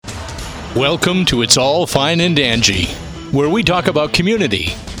Welcome to It's All Fine and Dangy, where we talk about community,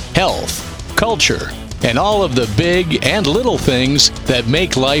 health, culture, and all of the big and little things that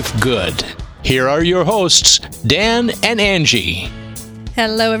make life good. Here are your hosts, Dan and Angie.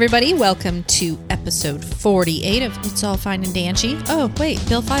 Hello, everybody. Welcome to episode 48 of It's All Fine and Dangy. Oh, wait,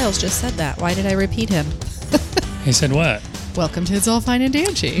 Bill Files just said that. Why did I repeat him? He said what? Welcome to It's All Fine and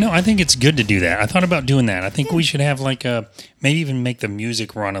Dangy. No, I think it's good to do that. I thought about doing that. I think we should have maybe even make the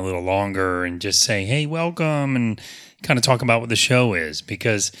music run a little longer and just say, hey, welcome, and kind of talk about what the show is,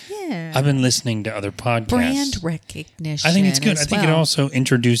 because I've been listening to other podcasts. Brand recognition. I think it's good. I think it well. also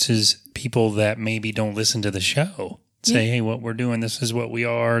introduces people that maybe don't listen to the show. Say, hey, what we're doing, this is what we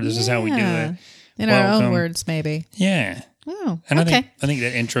are, this is how we do it. In our own words, maybe. Yeah. Oh, and okay. I think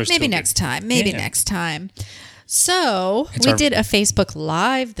that intro Maybe next time. Next time. So, we did a Facebook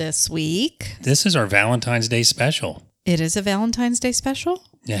Live this week. This is our Valentine's Day special. It is a Valentine's Day special?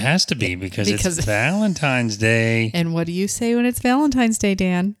 It has to be because it's Valentine's Day. And what do you say when it's Valentine's Day,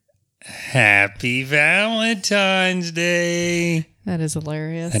 Dan? Happy Valentine's Day. That is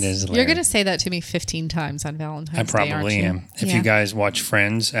hilarious. That is hilarious. You're going to say that to me 15 times on Valentine's Day, I probably am. If you guys watch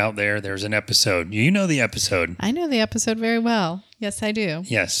Friends out there, there's an episode. You know the episode. I know the episode very well. Yes, I do.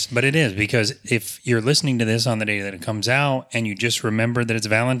 Yes, but it is because if you're listening to this on the day that it comes out and you just remember that it's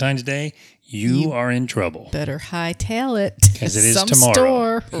Valentine's Day, you are in trouble. Better hightail it. Because it is some tomorrow.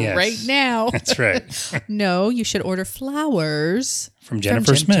 Store right now. That's right. No, you should order flowers from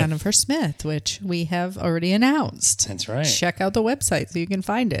Jennifer Smith. Jennifer Smith, which we have already announced. That's right. Check out the website so you can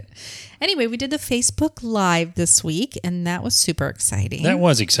find it. Anyway, we did the Facebook Live this week, and that was super exciting. That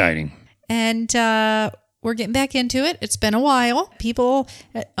was exciting. And we're getting back into it. It's been a while. People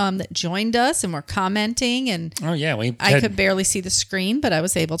that joined us and were commenting, and I could barely see the screen, but I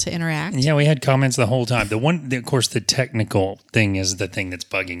was able to interact. Yeah, we had comments the whole time. Of course, the technical thing is the thing that's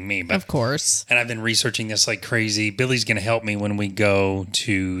bugging me. But, of course. And I've been researching this like crazy. Billy's going to help me when we go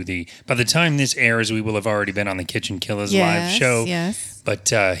to by the time this airs, we will have already been on the Kitchen Killers live show. Yes. But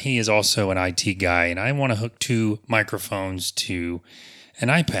he is also an IT guy, and I want to hook two microphones to an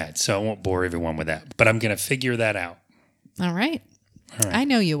iPad, so I won't bore everyone with that. But I'm going to figure that out. All right. I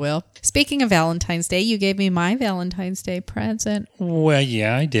know you will. Speaking of Valentine's Day, you gave me my Valentine's Day present. Well,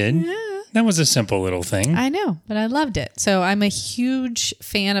 yeah, I did. Yeah. That was a simple little thing. I know, but I loved it. So I'm a huge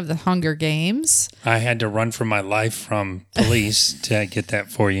fan of the Hunger Games. I had to run for my life from police to get that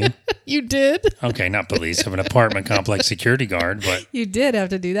for you. You did? Okay, not police. I'm an apartment complex security guard, but... You did have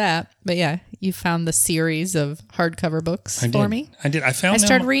to do that. But yeah, you found the series of hardcover books for me. I did. I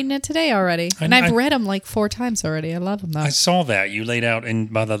started reading it today already. I've read them like 4 times already. I love them though. I saw that. You laid out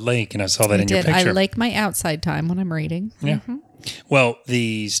by the lake, and I saw that in your picture. I like my outside time when I'm reading. Yeah. Mm-hmm. Well,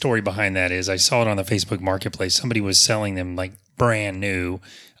 the story behind that is I saw it on the Facebook Marketplace. Somebody was selling them like brand new.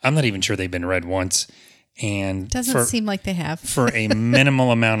 I'm not even sure they've been read once. And doesn't seem like they have. For a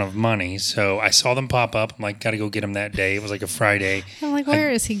minimal amount of money. So I saw them pop up. I'm like, got to go get them that day. It was like a Friday. I'm like,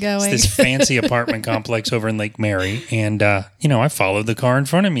 where is he going? It's this fancy apartment complex over in Lake Mary. And, I followed the car in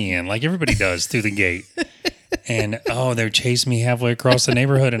front of me in like everybody does through the gate. And, they chased me halfway across the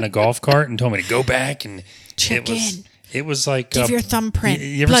neighborhood in a golf cart and told me to go back. And check in. It was like... Give your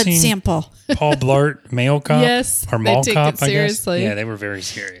thumbprint, blood sample. Paul Blart, Male Cop? Yes. Or Mall Cop, I guess? Seriously. Yeah, they were very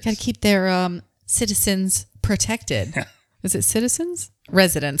serious. Got to keep their citizens protected. Is it citizens?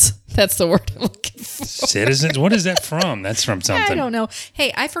 Residents. That's the word I'm looking for. Citizens? What is that from? That's from something. I don't know.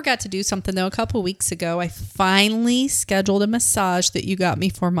 Hey, I forgot to do something, though. A couple of weeks ago, I finally scheduled a massage that you got me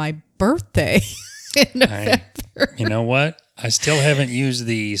for my birthday in November. You know what? I still haven't used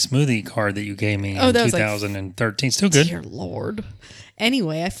the smoothie card that you gave me in 2013. Still good. Dear Lord.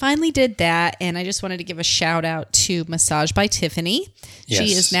 Anyway, I finally did that, and I just wanted to give a shout out to Massage by Tiffany. Yes.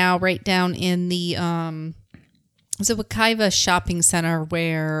 She is now right down in the Wekiva Shopping Center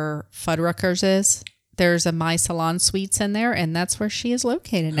where Fuddruckers is. There's a My Salon Suites in there, and that's where she is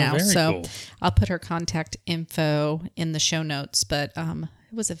located now. So cool. I'll put her contact info in the show notes, but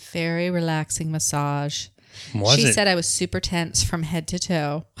it was a very relaxing massage. She said I was super tense from head to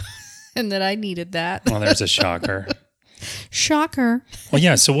toe and that I needed that. Well, there's a shocker. Shocker. Well,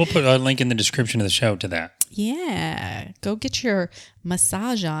 yeah, so we'll put a link in the description of the show to that. Yeah. Go get your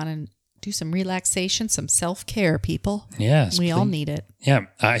massage on and do some relaxation, some self-care, people. Yes. We all need it. Yeah.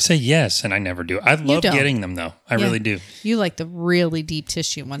 I say yes, and I never do. I love getting them, though. I really do. You like the really deep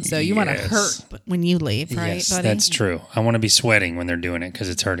tissue ones, though. You want to hurt when you leave, right, yes, buddy? That's true. I want to be sweating when they're doing it because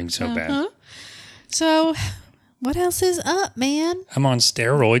it's hurting so bad. So, what else is up, man? I'm on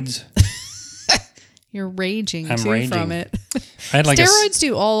steroids. You're raging I'm raging from it. I had like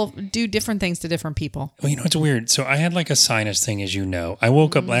steroids do different things to different people. Well, you know, it's weird. So I had like a sinus thing, as you know. I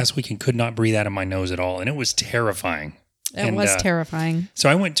woke up last week and could not breathe out of my nose at all, and it was terrifying. It was terrifying. So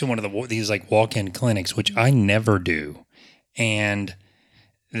I went to one of these like walk-in clinics, which I never do, and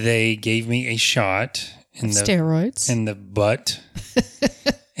they gave me a shot in steroids in the butt.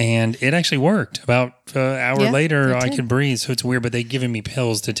 And it actually worked. About an hour later, I could breathe. So it's weird, but they'd given me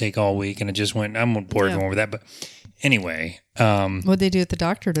pills to take all week, and it just went, I'm going to bore everyone with that. But anyway. What'd they do at the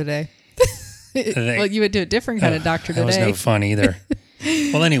doctor today? Well, you would do a different kind of doctor today. That was no fun either.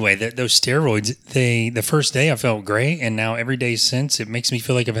 Well, anyway, those steroids, the first day I felt great, and now every day since, it makes me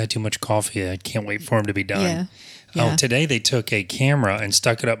feel like I've had too much coffee. I can't wait for them to be done. Yeah. Today they took a camera and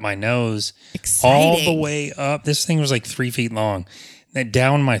stuck it up my nose. Exciting. All the way up. This thing was like 3 feet long.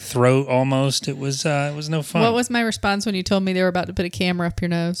 Down my throat almost. It was no fun. What was my response when you told me they were about to put a camera up your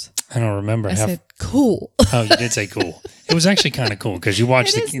nose? I don't remember. I said, cool. Oh, you did say cool. It was actually kind of cool because they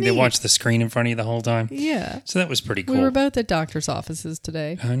watched the screen in front of you the whole time. Yeah. So that was pretty cool. We were both at doctor's offices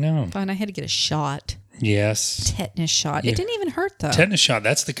today. I know. Fine, I had to get a shot. Yes. Tetanus shot. Yeah. It didn't even hurt though. Tetanus shot,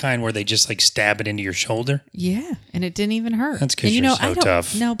 that's the kind where they just like stab it into your shoulder? Yeah, and it didn't even hurt. That's because you're so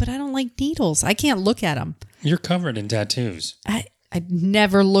tough. No, but I don't like needles. I can't look at them. You're covered in tattoos. I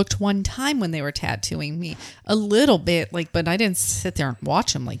never looked one time when they were tattooing me. A little bit, but I didn't sit there and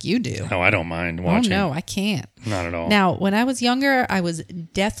watch them like you do. Oh, I don't mind watching. Oh, no, I can't. Not at all. Now, when I was younger, I was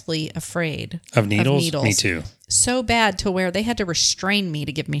deathly afraid of needles. Me too. So bad to where they had to restrain me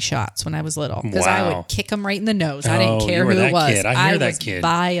to give me shots when I was little. Because I would kick them right in the nose. I didn't care who it was. Kid. I hear that kid.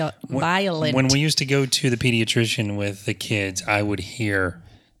 Violent. When we used to go to the pediatrician with the kids, I would hear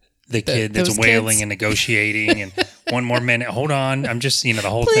the kid that's wailing and negotiating and one more minute. Hold on. I'm just, the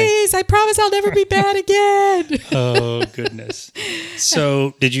whole thing. Please, I promise I'll never be bad again. Oh, goodness.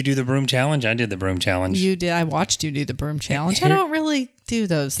 So did you do the broom challenge? I did the broom challenge. You did. I watched you do the broom challenge. I don't really do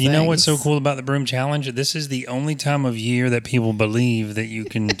those things. You know what's so cool about the broom challenge? This is the only time of year that people believe that you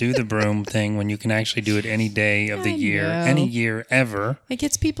can do the broom thing when you can actually do it any day of the year, any year ever. It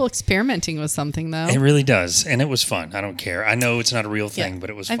gets people experimenting with something, though. It really does. And it was fun. I don't care. I know it's not a real thing, but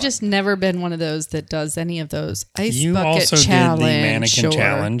it was fun. I've just never been one of those that does any of those. You also did the mannequin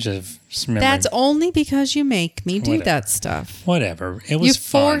challenge of That's only because you make me do that stuff. Whatever. It was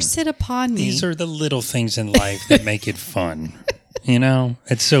fun. You force it upon me. These are the little things in life that make it fun.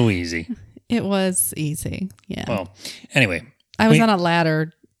 It's so easy. It was easy. Yeah. Well, anyway. I was on a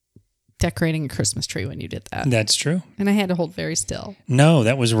ladder decorating a Christmas tree when you did that. That's true. And I had to hold very still. No,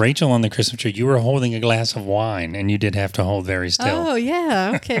 that was Rachel on the Christmas tree. You were holding a glass of wine and you did have to hold very still. Oh,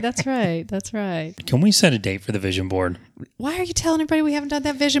 yeah. Okay, that's right. That's right. Can we set a date for the vision board? Why are you telling everybody we haven't done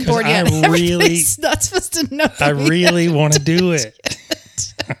that vision board yet? Everybody's not supposed to know. I really want to do it.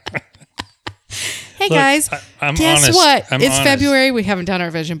 Hey, guys, I'm guess honest. what? I'm it's honest. February. We haven't done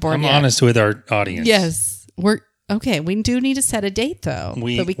our vision board I'm yet. honest with our audience. Yes. Okay, we do need to set a date, though. But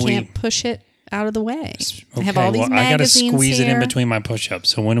we can't push it out of the way. Okay, I have all these magazines I got to squeeze here. it in between my push-ups.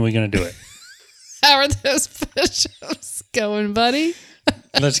 So when are we going to do it? How are those push-ups going, buddy?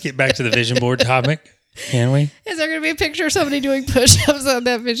 Let's get back to the vision board topic. Can we? Is there going to be a picture of somebody doing push-ups on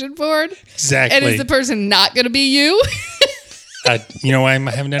that vision board? Exactly. And is the person not going to be you? You know why I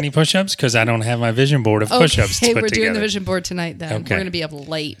haven't done any push-ups? Because I don't have my vision board of push-ups to put we're together. doing the vision board tonight then. Okay. We're going to be up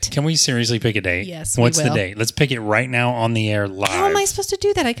late. Can we seriously pick a date? Yes, What's we will. the date? Let's pick it right now on the air live. How am I supposed to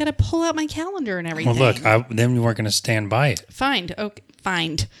do that? I got to pull out my calendar and everything. Well, look, then you weren't going to stand by it. Find.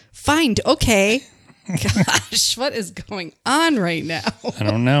 Okay. Gosh, what is going on right now? I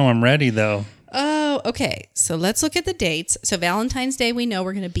don't know. I'm ready, though. Oh, okay. So let's look at the dates. So Valentine's Day, we know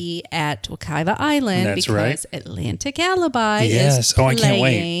we're going to be at Wekiva Island. That's because right. Atlantic Alibi Yes. is I can't wait.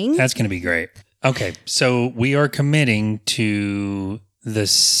 playing. That's going to be great. Okay. So we are committing to the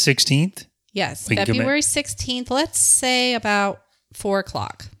 16th. Yes. We can February 16th. Let's say about 4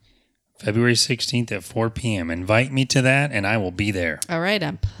 o'clock. February 16th at 4 p.m. Invite me to that and I will be there. All right.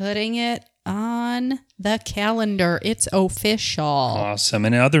 I'm putting it on the calendar. It's official. Awesome.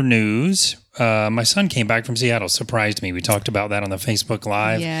 And in other news, my son came back from Seattle. Surprised me. We talked about that on the Facebook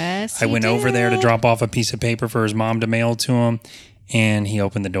Live. Yes, I went did. over there to drop off a piece of paper for his mom to mail to him. And he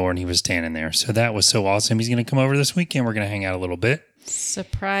opened the door and he was standing there. So that was so awesome. He's going to come over this weekend. We're going to hang out a little bit.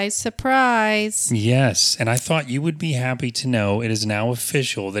 Surprise, surprise. Yes. And I thought you would be happy to know it is now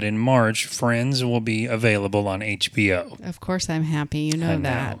official that in March, Friends will be available on HBO. Of course I'm happy. You know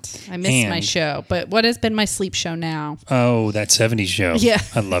that. I missed my show. But what has been my sleep show now? Oh, that 70s show. Yeah.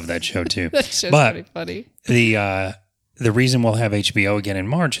 I love that show too. That show's pretty funny. The reason we'll have HBO again in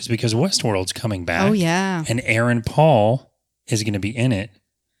March is because Westworld's coming back. Oh, yeah. And Aaron Paul is going to be in it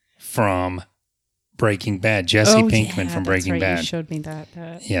from Breaking Bad. Jesse Pinkman from Breaking Bad. You showed me that.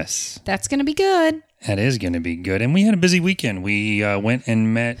 Yes. That's going to be good. That is going to be good. And we had a busy weekend. We went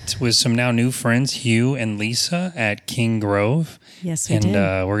and met with some now new friends, Hugh and Lisa, at King Grove. Yes, we did.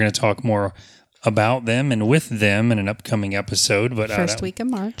 And we're going to talk more about them and with them in an upcoming episode. But first week of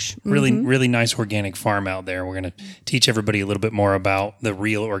March. Really nice organic farm out there. We're going to teach everybody a little bit more about the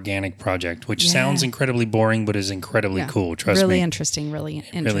Real Organic Project, which sounds incredibly boring, but is incredibly cool. Trust me. Really interesting. Really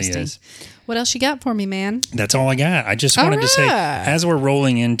interesting. It really is. What else you got for me, man? That's all I got. I just wanted to say, as we're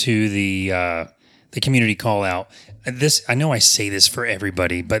rolling into the community call out, I know I say this for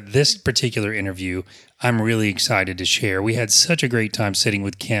everybody, but this particular interview, I'm really excited to share. We had such a great time sitting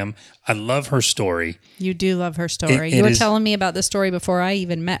with Kim. I love her story. You do love her story. You were telling me about the story before I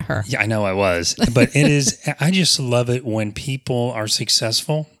even met her. Yeah, I know I was. But I just love it when people are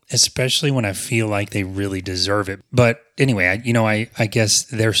successful, especially when I feel like they really deserve it. But anyway, I guess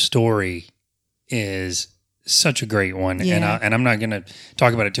their story is such a great one, and I'm not going to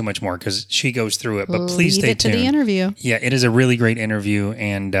talk about it too much more because she goes through it. But please stay tuned. To the interview. Yeah, it is a really great interview,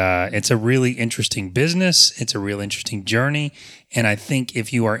 and it's a really interesting business. It's a real interesting journey, and I think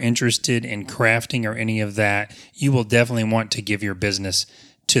if you are interested in crafting or any of that, you will definitely want to give your business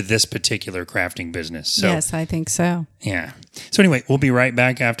to this particular crafting business. So, yes, I think so. Yeah. So anyway, we'll be right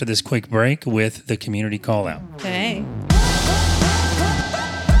back after this quick break with the community call out. Okay.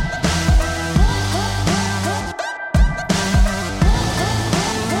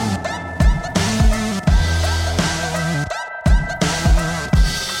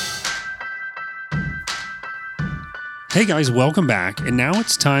 Hey guys, welcome back. And now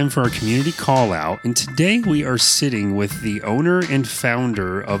it's time for our community call out. And today we are sitting with the owner and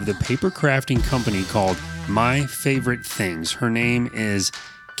founder of the paper crafting company called My Favorite Things. Her name is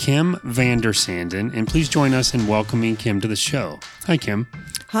Kim Vandersanden. And please join us in welcoming Kim to the show. Hi, Kim.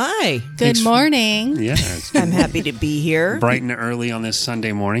 Hi. Good morning. I'm happy to be here. Bright and early on this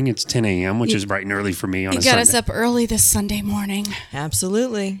Sunday morning. It's 10 a.m., which is bright and early for me on a Sunday. You got us up early this Sunday morning.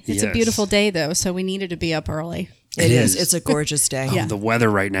 Absolutely. It's a beautiful day, though, so we needed to be up early. It is. It's a gorgeous day. Oh, the weather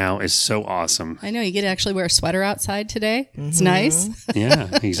right now is so awesome. I know. You get to actually wear a sweater outside today. Mm-hmm. It's nice.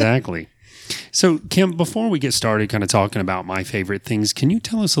 Yeah, exactly. So, Kim, before we get started kind of talking about My Favorite Things, can you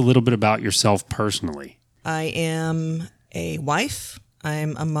tell us a little bit about yourself personally? I am a wife.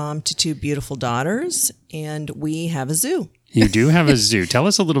 I'm a mom to 2 beautiful daughters, and we have a zoo. You do have a zoo. Tell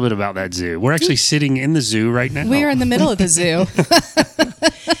us a little bit about that zoo. We're actually sitting in the zoo right now. We are in the middle of the zoo.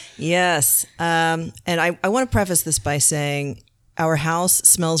 Yes. And I want to preface this by saying our house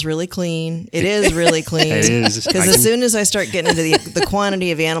smells really clean. It is really clean. It is. Because as soon as I start getting into the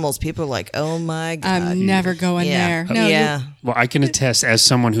quantity of animals, people are like, oh my God. I'm never going there. No, yeah. Well, I can attest, as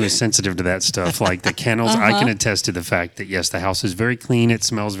someone who is sensitive to that stuff, like the kennels, I can attest to the fact that, yes, the house is very clean. It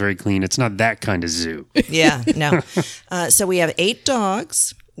smells very clean. It's not that kind of zoo. Yeah, no. So we have 8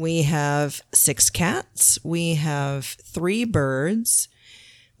 dogs. We have 6 cats. We have 3 birds.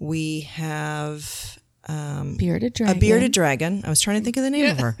 We have a bearded dragon. I was trying to think of the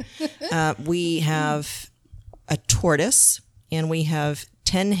name of her. We have a tortoise, and we have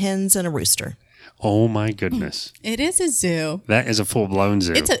 10 hens and a rooster. Oh my goodness! It is a zoo. That is a full-blown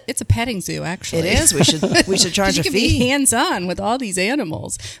zoo. It's a petting zoo, actually. It is. We should charge a fee. You can be hands-on with all these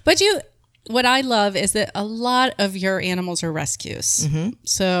animals. But what I love is that a lot of your animals are rescues. Mm-hmm.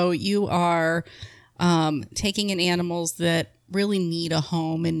 So you are taking in animals that really need a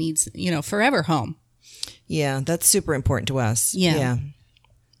home and needs, forever home. Yeah, that's super important to us. Yeah.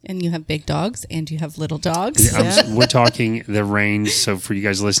 And you have big dogs and you have little dogs. Yeah. We're talking the range. So for you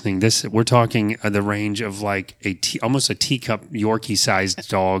guys listening, we're talking the range of like almost a teacup Yorkie-sized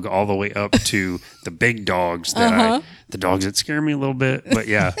dog, all the way up to the big dogs that the dogs that scare me a little bit. But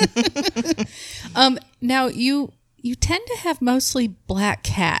yeah. Now you tend to have mostly black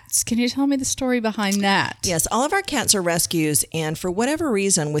cats. Can you tell me the story behind that? Yes, all of our cats are rescues, and for whatever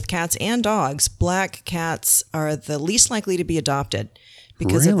reason, with cats and dogs, black cats are the least likely to be adopted.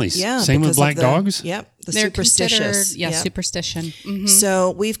 Really? Same with black dogs? Yep. They're superstitious. Superstition. Mm-hmm.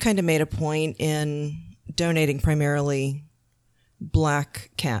 So we've kind of made a point in donating primarily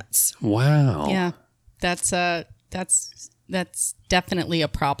black cats. Wow. Yeah. That's definitely a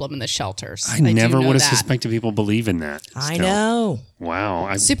problem in the shelters. I never would have suspected people believe in that. I know.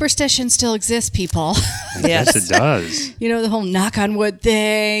 Wow. Superstition still exists, people. Yes, it does. The whole knock on wood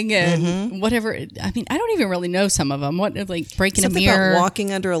thing and whatever. I mean, I don't even really know some of them. What, like breaking Something a mirror? About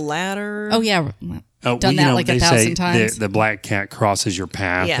walking under a ladder. Oh, yeah. Done that like 1,000 times. The black cat crosses your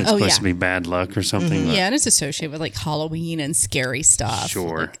path. Yeah. It's supposed to be bad luck or something. Mm-hmm. Yeah, and it's associated with like Halloween and scary stuff.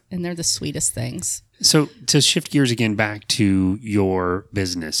 Sure. And they're the sweetest things. So to shift gears again back to your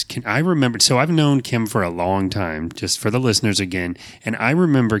business, can I remember? So I've known Kim for a long time, just for the listeners again. And I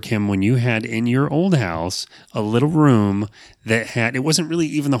remember, Kim, when you had in your old house a little room that had, it wasn't really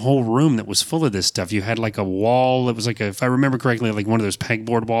even the whole room that was full of this stuff. You had like a wall. It was like, if I remember correctly, like one of those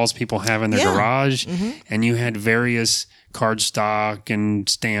pegboard walls people have in their garage. And you had various cardstock and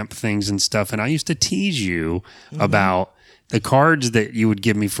stamp things and stuff. And I used to tease you about the cards that you would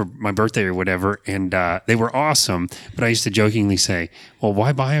give me for my birthday or whatever, and they were awesome. But I used to jokingly say, well,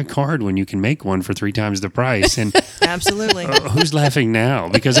 why buy a card when you can make one for 3 times the price? And absolutely. Who's laughing now?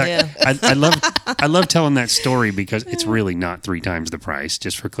 Because I love telling that story because it's really not 3 times the price,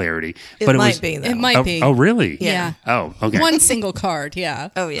 just for clarity. But it might be, though. It might be. Oh, really? Yeah. Oh, okay. One single card, yeah.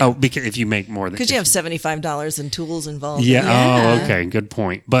 Oh, yeah. Oh, because if you make more than... Because you have $75 in tools involved. Yeah. Oh, okay. Good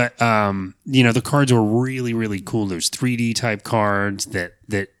point. But, the cards were really, really cool. Those 3D type cards that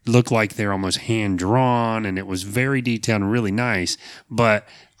look like they're almost hand drawn, and it was very detailed and really nice. But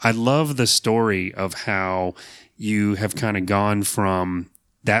I love the story of how you have kind of gone from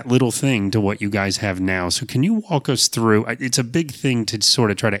that little thing to what you guys have now. So can you walk us through, it's a big thing to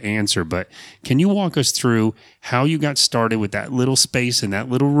sort of try to answer, but can you walk us through how you got started with that little space in that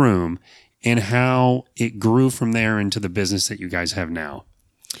little room and how it grew from there into the business that you guys have now?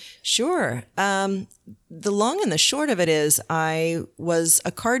 Sure. The long and the short of it is I was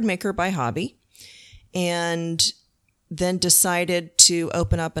a card maker by hobby and then decided to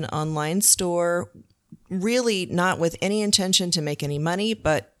open up an online store, really not with any intention to make any money,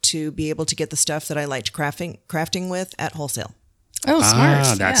 but to be able to get the stuff that I liked crafting with at wholesale. Oh,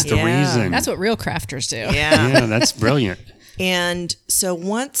 smart. That's the reason. That's what real crafters do. Yeah. That's brilliant. And so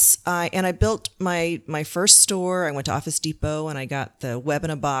once I built my first store, I went to Office Depot and I got the Web in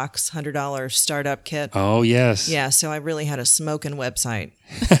a Box $100 startup kit. Oh, yes. Yeah. So I really had a smoking website.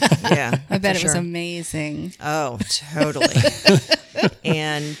 Yeah. I bet it was amazing. Oh, totally.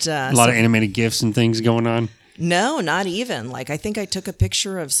 And a lot of animated GIFs and things going on. No, not even. Like, I think I took a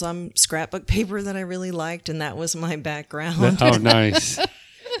picture of some scrapbook paper that I really liked, and that was my background. Oh, nice.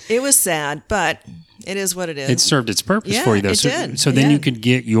 It was sad, but it is what it is. It served its purpose for you, though. So then you could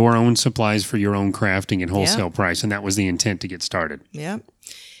get your own supplies for your own crafting at wholesale price, and that was the intent to get started. Yeah.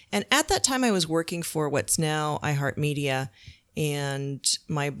 And at that time, I was working for what's now iHeartMedia, and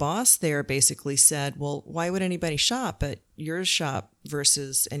my boss there basically said, well, why would anybody shop at your shop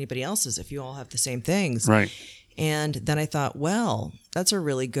versus anybody else's if you all have the same things? Right. And then I thought, well, that's a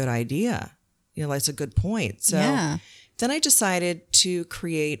really good idea. That's a good point. So then I decided to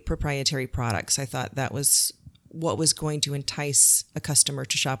create proprietary products. I thought that was what was going to entice a customer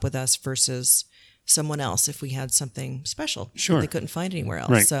to shop with us versus someone else if we had something special that they couldn't find anywhere else.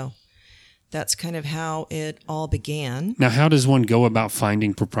 Right. So that's kind of how it all began. Now, how does one go about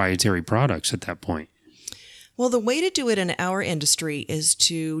finding proprietary products at that point? Well, the way to do it in our industry is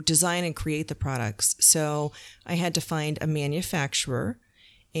to design and create the products. So I had to find a manufacturer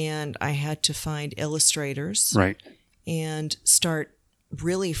and I had to find illustrators. Right. And start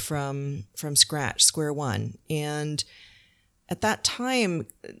really from scratch, square one. And at that time,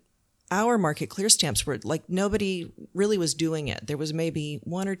 our market, Clear Stamps, were like nobody really was doing it. There was maybe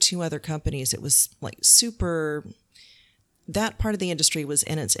 1 or 2 other companies. It was like that part of the industry was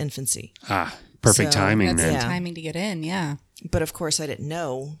in its infancy. Perfect timing then. That's the timing to get in, yeah. But of course, I didn't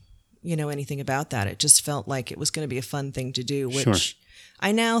know, anything about that. It just felt like it was going to be a fun thing to do, which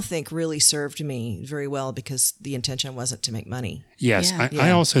I now think really served me very well because the intention wasn't to make money. Yes,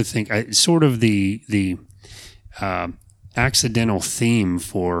 I also think sort of the accidental theme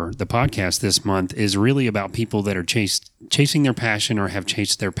for the podcast this month is really about people that are chasing their passion or have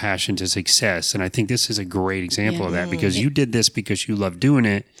chased their passion to success. And I think this is a great example of that because you did this because you love doing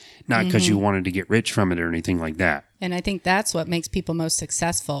it, not because you wanted to get rich from it or anything like that. And I think that's what makes people most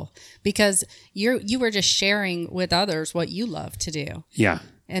successful because you were just sharing with others what you love to do. Yeah.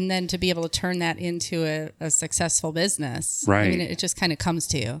 And then to be able to turn that into a successful business. Right. I mean, it just kind of comes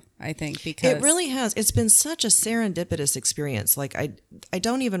to you, I think, because it really has. It's been such a serendipitous experience. Like I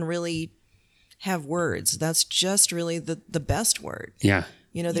don't even really have words. That's just really the best word. Yeah.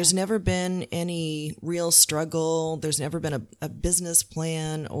 There's never been any real struggle. There's never been a business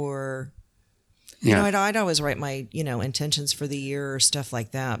plan or, I'd always write my, intentions for the year or stuff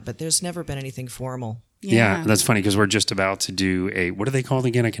like that, but there's never been anything formal. Yeah, that's funny because we're just about to do what are they called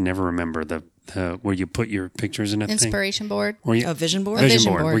again? I can never remember the where you put your pictures in a inspiration board. A vision board? A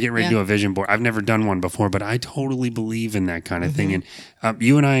vision board. We're getting ready to do a vision board. I've never done one before, but I totally believe in that kind of thing. And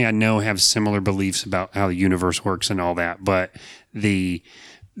you and I know, have similar beliefs about how the universe works and all that. But the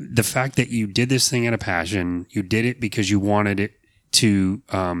fact that you did this thing out of passion, you did it because you wanted it to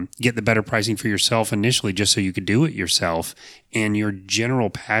get the better pricing for yourself initially, just so you could do it yourself, and your general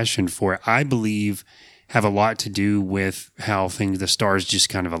passion for it, I believe, have a lot to do with how the stars just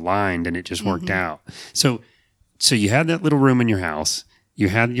kind of aligned and it just worked out. So you had that little room in your house, you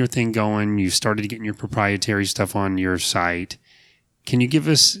had your thing going, you started getting your proprietary stuff on your site. Can you give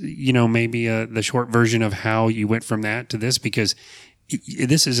us, maybe the short version of how you went from that to this? Because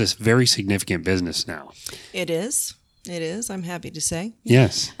this is a very significant business now. It is. It is. I'm happy to say.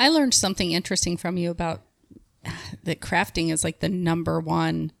 Yes. I learned something interesting from you about that crafting is like the number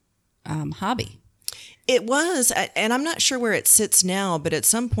one hobby. It was, and I'm not sure where it sits now, but at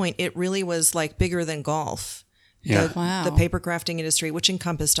some point it really was like bigger than golf. Yeah. The paper crafting industry, which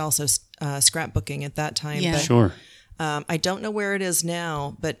encompassed also scrapbooking at that time. Yeah. But, Sure. I don't know where it is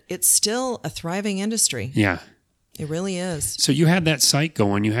now, but it's still a thriving industry. Yeah. It really is. So you had that site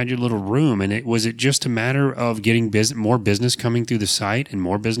going, you had your little room, and was it just a matter of getting more business coming through the site and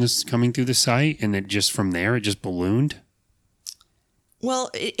more business coming through the site, and it just from there it just ballooned?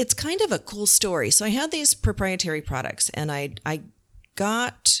 Well, it's kind of a cool story. So I had these proprietary products, and I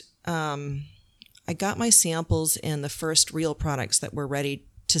got my samples and the first real products that were ready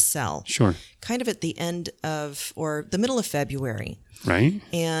to sell. Sure. Kind of at the end of, or the middle of February. Right.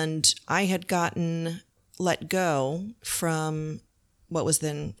 And I had gotten let go from what was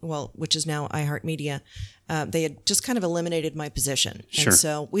then, which is now iHeartMedia. They had just kind of eliminated my position. Sure. And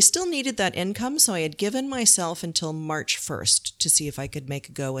so we still needed that income. So I had given myself until March 1st to see if I could make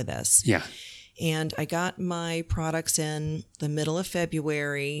a go with this. Yeah. And I got my products in the middle of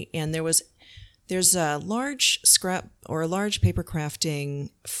February, and there's a large scrap or a large paper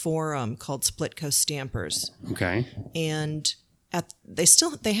crafting forum called Split Coast Stampers. Okay. And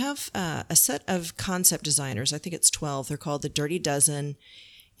they have a set of concept designers. I think it's 12. They're called the Dirty Dozen.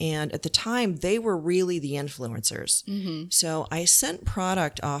 And at the time, they were really the influencers. Mm-hmm. So I sent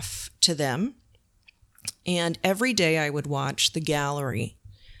product off to them. And every day I would watch the gallery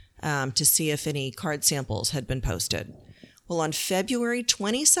to see if any card samples had been posted. Well, on February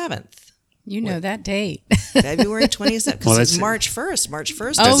 27th, that date. February 27th, because it's March 1st. March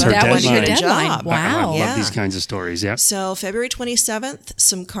 1st. Oh, that was your deadline. deadline. Wow. I love these kinds of stories. Yeah. So February 27th,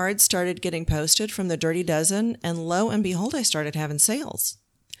 some cards started getting posted from the Dirty Dozen, and lo and behold, I started having sales.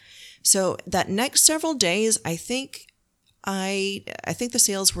 So that next several days, I think the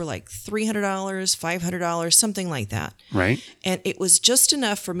sales were like $300, $500, something like that. Right. And it was just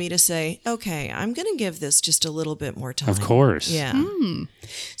enough for me to say, okay, I'm going to give this just a little bit more time. Of course. Yeah.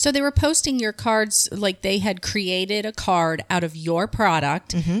 So they were posting your cards like they had created a card out of your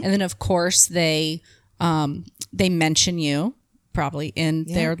product. Mm-hmm. And then, of course, they mention you probably in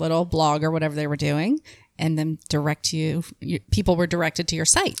their little blog or whatever they were doing. And then people were directed to your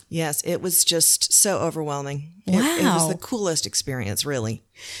site. Yes, it was just so overwhelming. Wow. It was the coolest experience, really.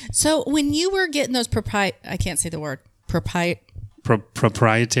 So when you were getting those I can't say the word, proprietary?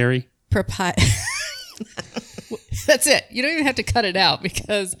 That's it. You don't even have to cut it out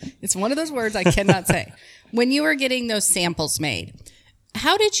because it's one of those words I cannot say. When you were getting those samples made,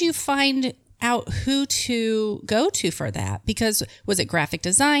 how did you find out who to go to for that? Because was it graphic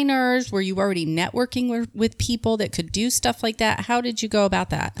designers? Were you already networking with people that could do stuff like that? How did you go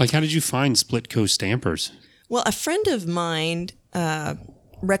about that? Like, how did you find Split Coast Stampers? Well, a friend of mine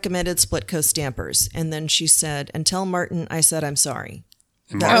recommended Split Coast Stampers, and then she said, "And tell Martin I said I'm sorry."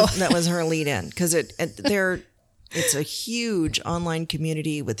 That was her lead in, because it's a huge online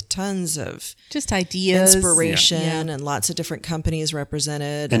community with tons of just ideas, inspiration, and lots of different companies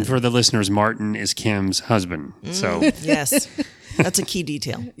represented. And for the listeners, Martin is Kim's husband. So yes, that's a key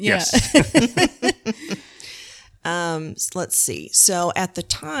detail. Yes. Let's see. So at the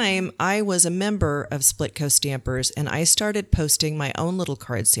time, I was a member of Split Coast Stampers, and I started posting my own little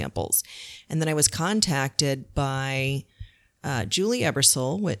card samples. And then I was contacted by Julie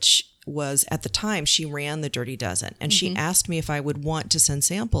Ebersole, which was at the time she ran the Dirty Dozen, and she asked me if I would want to send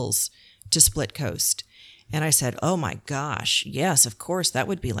samples to Split Coast. And I said, oh my gosh, yes, of course, that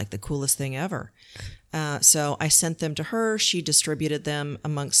would be like the coolest thing ever. So I sent them to her. She distributed them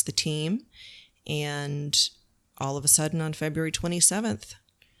amongst the team, and all of a sudden on February 27th,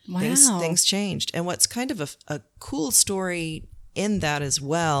 things changed. And what's kind of a cool story in that as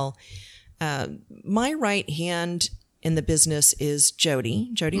well, my right hand in the business is Jody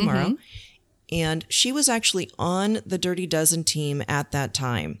Morrow. And she was actually on the Dirty Dozen team at that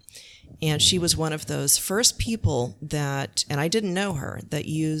time. And she was one of those first people that, and I didn't know her, that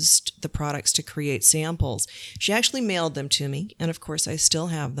used the products to create samples. She actually mailed them to me. And of course, I still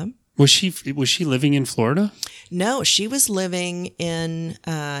have them. Was she living in Florida? No, she was living in,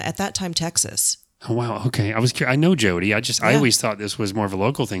 at that time, Texas. Oh, wow. Okay. I know Jody. I always thought this was more of a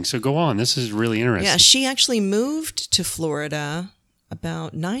local thing. So go on. This is really interesting. Yeah, she actually moved to Florida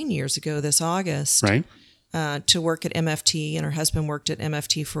about 9 years ago this August. Right. To work at MFT, and her husband worked at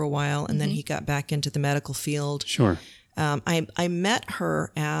MFT for a while, and then he got back into the medical field. Sure. I met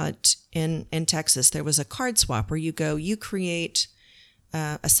her in Texas. There was a card swap where you create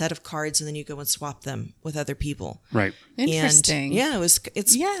a set of cards, and then you go and swap them with other people. Right. Interesting. And it's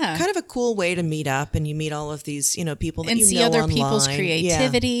kind of a cool way to meet up, and you meet all of these people that and you see know other online. people's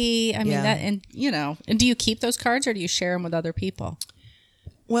creativity. Yeah. I mean that, and do you keep those cards or do you share them with other people?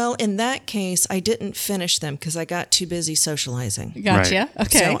 Well, in that case, I didn't finish them because I got too busy socializing. Gotcha. Right.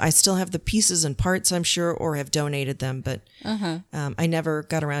 Okay. So I still have the pieces and parts, I'm sure, or have donated them, but I never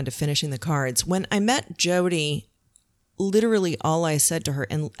got around to finishing the cards. When I met Jody, literally all I said to her,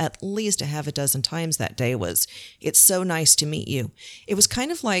 and at least a half a dozen times that day, was, "It's so nice to meet you." It was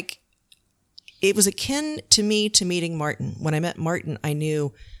kind of like, it was akin to me to meeting Martin. When I met Martin, I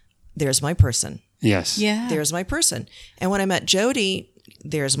knew, there's my person. Yes. Yeah. There's my person. And when I met Jody,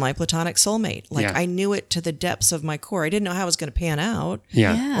 there's my platonic soulmate. I knew it to the depths of my core. I didn't know how it was going to pan out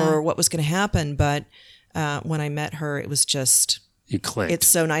or what was going to happen. But when I met her, it was just, you clicked. It's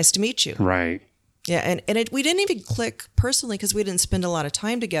so nice to meet you. Right. Yeah. And we didn't even click personally because we didn't spend a lot of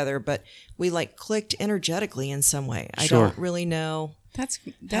time together, but we clicked energetically in some way. I don't really know. That's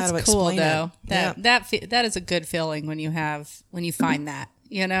how to cool explain though. it. That is a good feeling when you find that.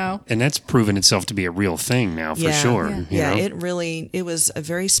 And that's proven itself to be a real thing now, for sure. Yeah, it was a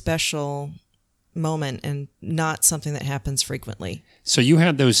very special moment and not something that happens frequently. So you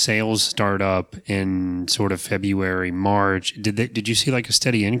had those sales start up in sort of February, March. Did you see a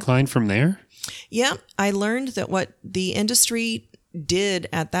steady incline from there? Yeah, I learned that what the industry did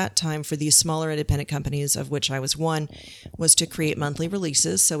at that time for these smaller independent companies, of which I was one, was to create monthly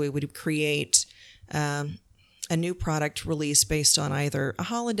releases. So we would create a new product release based on either a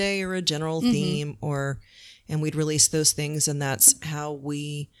holiday or a general theme, and we'd release those things, and that's how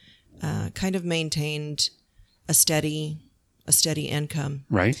we kind of maintained a steady income.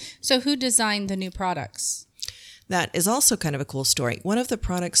 Right. So who designed the new products? That is also kind of a cool story. One of the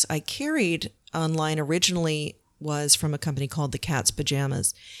products I carried online originally was from a company called The Cat's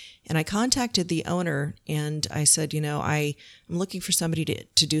Pajamas. And I contacted the owner and I said, I'm looking for somebody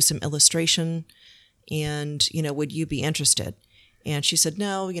to do some illustration, and, would you be interested? And she said,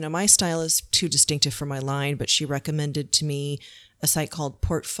 no, my style is too distinctive for my line, but she recommended to me a site called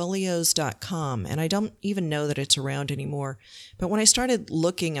portfolios.com. And I don't even know that it's around anymore. But when I started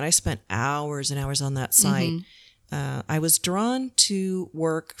looking, and I spent hours and hours on that site, I was drawn to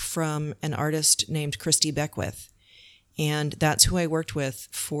work from an artist named Christy Beckwith. And that's who I worked with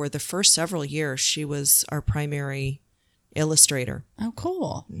for the first several years. She was our primary illustrator. Oh,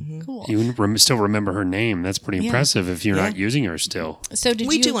 cool. Cool. You still remember her name. That's pretty impressive if you're not using her still. So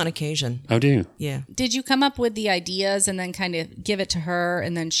we do on occasion. Oh, do you? Yeah. Did you come up with the ideas and then kind of give it to her,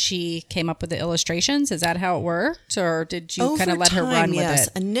 and then she came up with the illustrations? Is that how it worked? Or did you kind of let her run with it?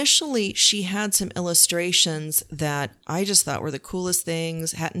 Initially, she had some illustrations that I just thought were the coolest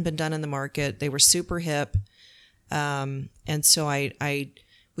things, hadn't been done in the market. They were super hip. And so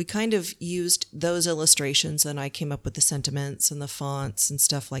we kind of used those illustrations, and I came up with the sentiments and the fonts and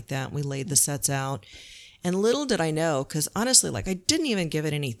stuff like that. We laid the sets out, and little did I know, because honestly, I didn't even give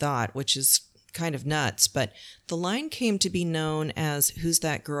it any thought, which is kind of nuts, but the line came to be known as Who's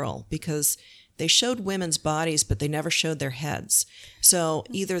That Girl? Because they showed women's bodies, but they never showed their heads. So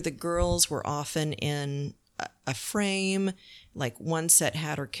either the girls were often in a frame, one set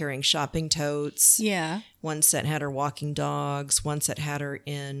had her carrying shopping totes. Yeah. One set had her walking dogs. One set had her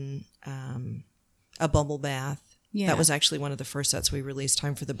in a bubble bath. Yeah. That was actually one of the first sets we released,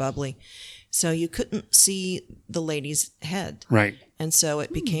 Time for the Bubbly. So you couldn't see the lady's head. Right. And so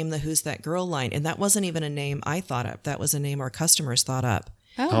it became the Who's That Girl line. And that wasn't even a name I thought up. That was a name our customers thought up.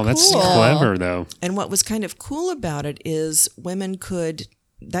 Oh, that's clever, though. And what was kind of cool about it is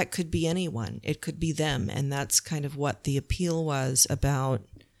that could be anyone. It could be them. And that's kind of what the appeal was about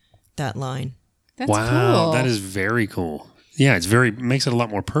that line. That's wow, cool. That is very cool. Yeah, makes it a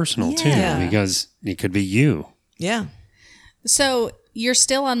lot more personal too, because it could be you. Yeah. So you're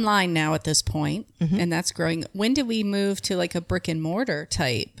still online now at this point, and that's growing. When did we move to a brick and mortar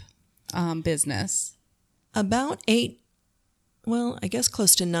type business? About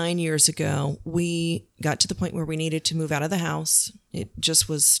close to 9 years ago, we got to the point where we needed to move out of the house. It just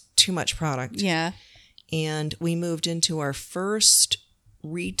was too much product. Yeah. And we moved into our first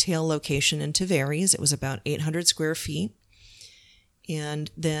retail location in Tavares. It was about 800 square feet.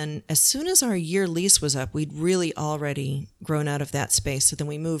 And then as soon as our year lease was up, we'd really already grown out of that space. So then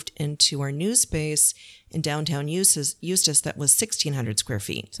we moved into our new space in downtown Eustis that was 1,600 square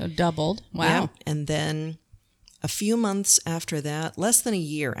feet. So doubled. Wow. Yeah. And then a few months after that, less than a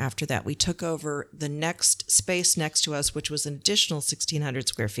year after that, we took over the next space next to us, which was an additional 1,600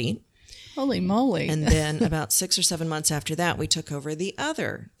 square feet. Holy moly. And then about 6 or 7 months after that, we took over the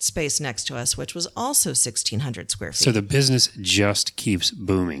other space next to us, which was also 1,600 square feet. So the business just keeps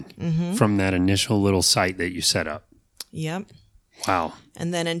booming from that initial little site that you set up. Yep. Wow.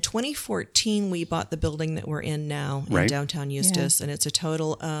 And then in 2014, we bought the building that we're in now in downtown Eustis, and it's a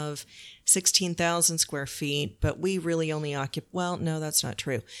total of 16,000 square feet, but we really only occupy, well, no, that's not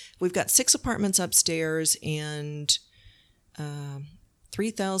true. We've got 6 apartments upstairs and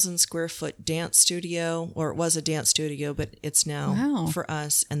 3,000 square foot dance studio, or it was a dance studio, but it's now for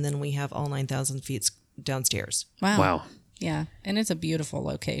us. And then we have all 9,000 feet downstairs. Wow. Yeah. And it's a beautiful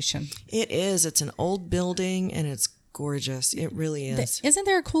location. It is. It's an old building and it's gorgeous. It really is. Isn't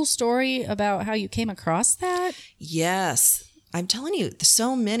there a cool story about how you came across that? Yes. I'm telling you,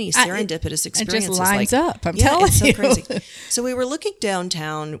 so many serendipitous experiences. It just lines up. I'm telling it's so you. crazy. So we were looking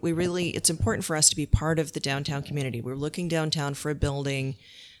downtown. It's important for us to be part of the downtown community. We were looking downtown for a building,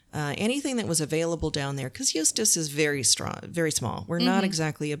 anything that was available down there, because Eustis is very small. We're not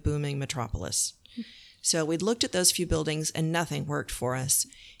exactly a booming metropolis. So we'd looked at those few buildings and nothing worked for us.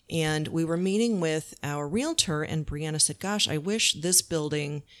 And we were meeting with our realtor, and Brianna said, gosh, I wish this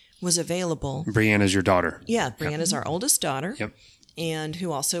building was available. Brianna's your daughter. Yeah, Brianna's our oldest daughter. Yep. And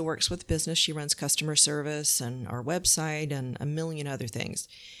who also works with business. She runs customer service and our website and a million other things.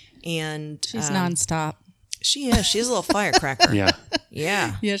 And she's nonstop. She is. She's a little firecracker. Yeah.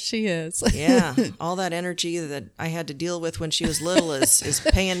 Yeah. Yes, she is. Yeah. All that energy that I had to deal with when she was little is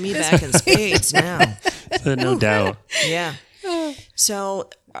paying me back in spades now. No doubt. Yeah. So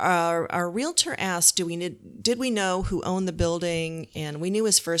our realtor asked, did we know who owned the building? And we knew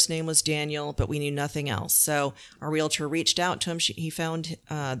his first name was Daniel, but we knew nothing else. So our realtor reached out to him. He found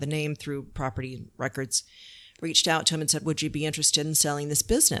the name through property records, reached out to him and said, would you be interested in selling this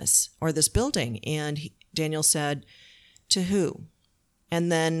business or this building? And Daniel said, to who?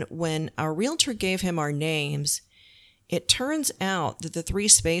 And then when our realtor gave him our names, it turns out that the 3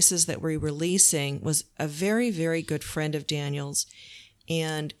 spaces that we were leasing was a very, very good friend of Daniel's.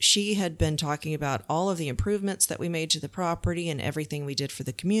 And she had been talking about all of the improvements that we made to the property and everything we did for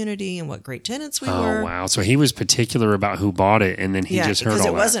the community and what great tenants we were. Oh, wow. So he was particular about who bought it, and then he just heard all that.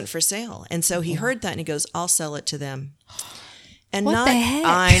 because it wasn't for sale. And so he heard that and he goes, I'll sell it to them. And what the heck?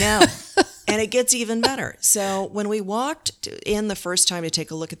 I know. And it gets even better. So when we walked in the first time to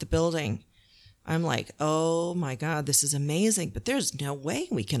take a look at the building, I'm like, oh my God, this is amazing, but there's no way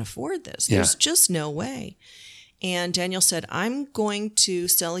we can afford this. There's just no way. And Daniel said, I'm going to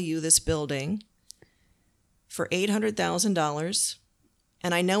sell you this building for $800,000,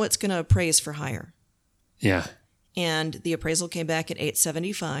 and I know it's going to appraise for higher. Yeah. And the appraisal came back at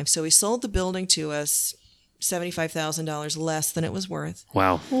 $875,000. So he sold the building to us $75,000 less than it was worth.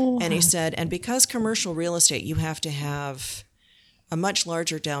 Wow. And he said, and because commercial real estate, you have to have a much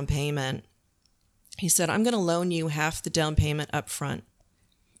larger down payment. He said, I'm going to loan you half the down payment up front.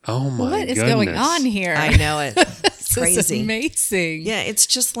 Oh my What is goodness. going on here? I know it. It's This is crazy. amazing. Yeah, it's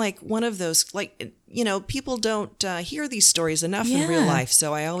just like one of those, like, people don't hear these stories enough in real life.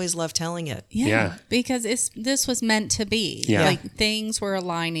 So I always love telling it. Yeah. Because this was meant to be. Yeah. Like things were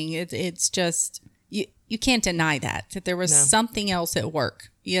aligning. It's just you can't deny that there was something else at work.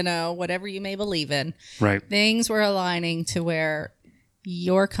 Whatever you may believe in. Right. Things were aligning to where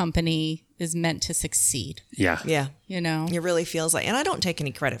your company is meant to succeed. Yeah. It really feels like, and I don't take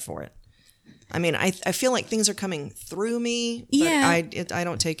any credit for it. I mean, I feel like things are coming through me, but I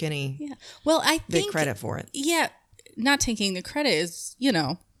don't take any Well, I big think credit for it. Yeah, not taking the credit is,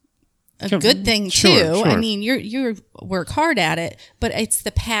 a good thing too. Sure. I mean, you work hard at it, but it's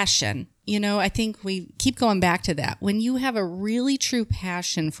the passion. I think we keep going back to that. When you have a really true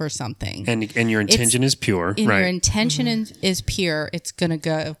passion for something, and your intention is pure, and right? your intention is pure, it's gonna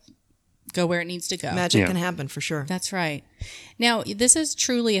go where it needs to go. Magic can happen for sure. That's right. Now, this is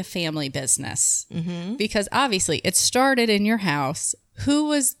truly a family business because obviously it started in your house. Who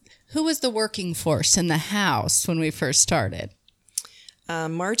was the working force in the house when we first started?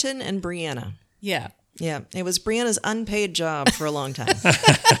 Martin and Brianna. Yeah. Yeah, it was Brianna's unpaid job for a long time.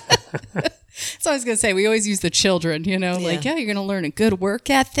 So I was going to say, we always use the children, like, you're going to learn a good work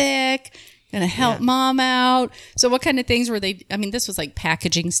ethic, going to help mom out. So what kind of things were they? I mean, this was like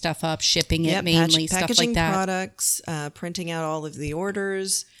packaging stuff up, shipping it mainly, stuff like that. Packaging products, printing out all of the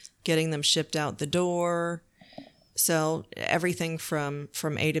orders, getting them shipped out the door. So everything from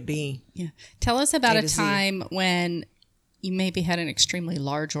A to B. Yeah. Tell us about a time when you maybe had an extremely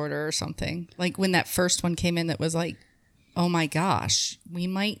large order or something. Like when that first one came in that was like, oh my gosh, we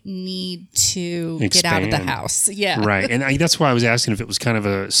might need to get out of the house. Yeah. Right. And that's why I was asking if it was kind of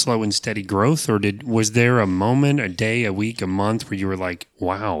a slow and steady growth, or was there a moment, a day, a week, a month where you were like,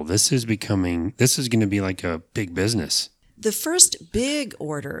 wow, this is going to be like a big business? The first big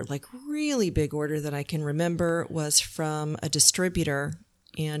order, like really big order that I can remember, was from a distributor,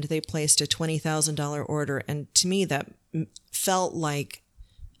 and they placed a $20,000 order. And to me, that felt like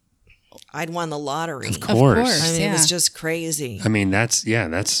I'd won the lottery. Of course. I mean, it was just crazy. I mean, that's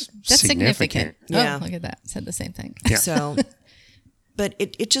significant. Yeah. Oh, look at that. Said the same thing. Yeah. So, but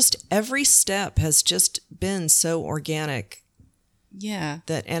it just, every step has just been so organic. Yeah.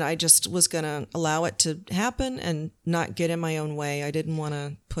 And I just was going to allow it to happen and not get in my own way. I didn't want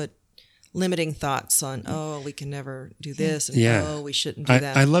to put limiting thoughts on, we can never do this. And, we shouldn't do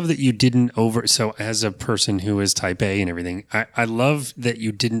that. I love that you didn't so as a person who is type A and everything, I love that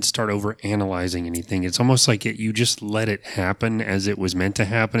you didn't start over analyzing anything. It's almost like you just let it happen as it was meant to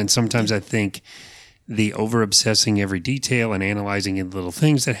happen. And sometimes I think the over obsessing every detail and analyzing the little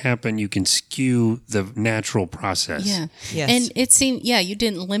things that happen, you can skew the natural process. Yeah. Yes. And it seemed, you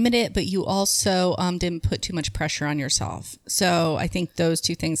didn't limit it, but you also didn't put too much pressure on yourself. So I think those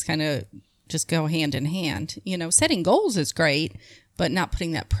two things kind of just go hand in hand. Setting goals is great, but not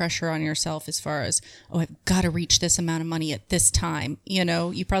putting that pressure on yourself as far as, I've got to reach this amount of money at this time.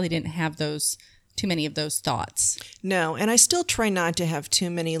 You probably didn't have too many of those thoughts. No, and I still try not to have too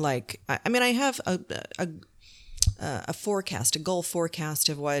many, I have a forecast, a goal forecast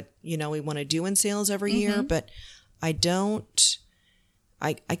of what, we want to do in sales every year, but I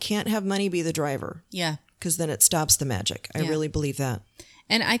can't have money be the driver. Yeah. Because then it stops the magic. I really believe that.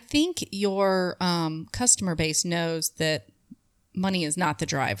 And I think your customer base knows that money is not the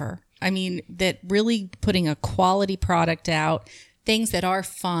driver. I mean, that really putting a quality product out, things that are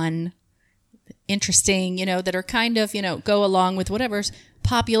fun, interesting, that are kind of, go along with whatever's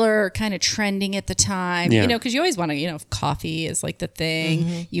popular or kind of trending at the time, because you always want to, coffee is like the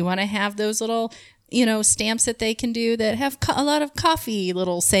thing. You want to have those little, stamps that they can do that have a lot of coffee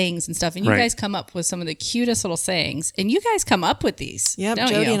little sayings and stuff. And you guys come up with some of the cutest little sayings. And you guys come up with these. Yeah,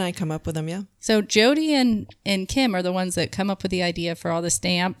 Jody and I come up with them, yeah. So Jody and Kim are the ones that come up with the idea for all the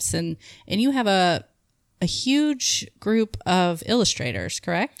stamps. And you have a huge group of illustrators,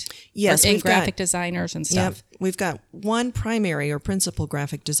 correct? Yes. And graphic designers and stuff. Yeah, we've got one primary or principal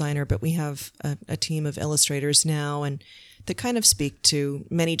graphic designer, but we have a team of illustrators now, and that kind of speak to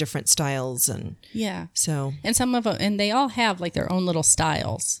many different styles. And so, and some of them, and they all have like their own little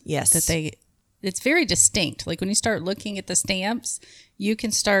styles. Yes. It's very distinct. Like when you start looking at the stamps, you can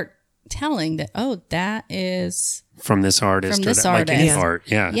start telling that, that is from this artist, like any art.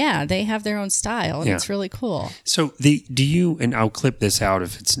 Yeah. Yeah. They have their own style, and it's really cool. So do you, and I'll clip this out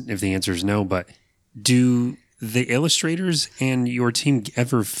if the answer is no, but do the illustrators and your team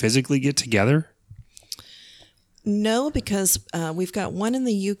ever physically get together? No, because we've got one in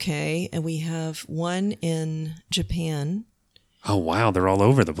the UK and we have one in Japan. Oh, wow. They're all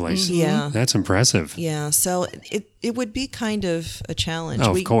over the place. Yeah. That's impressive. Yeah. So it would be kind of a challenge.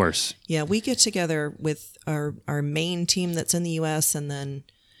 Oh, of course. Yeah. We get together with our main team that's in the US, and then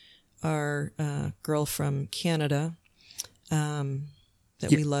our girl from Canada that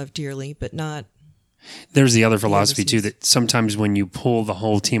we love dearly, but not. There's the other philosophy too, that sometimes when you pull the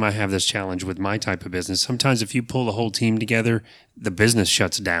whole team, I have this challenge with my type of business. Sometimes if you pull the whole team together, the business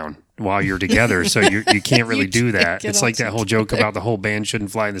shuts down while you're together. So you can't really do that. It's like that whole joke about the whole band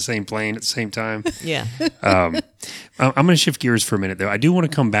shouldn't fly in the same plane at the same time. Yeah. I'm going to shift gears for a minute though. I do want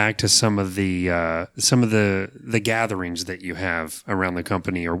to come back to some of the gatherings that you have around the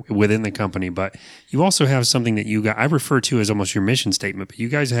company or within the company, but you also have something that I refer to as almost your mission statement, but you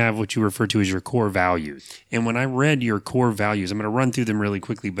guys have what you refer to as your core values. And when I read your core values, I'm going to run through them really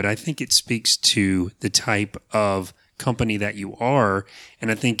quickly, but I think it speaks to the type of company that you are. And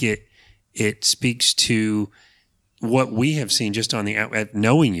I think it speaks to what we have seen just at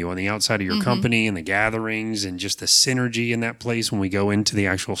knowing you on the outside of your company and the gatherings and just the synergy in that place when we go into the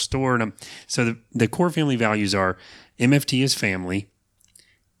actual store. And so the core family values are MFT is family,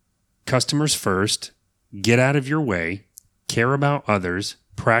 customers first, get out of your way, care about others,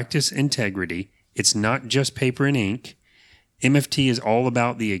 practice integrity. It's not just paper and ink. MFT is all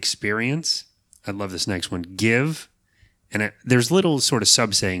about the experience. I love this next one. Give. And there's little sort of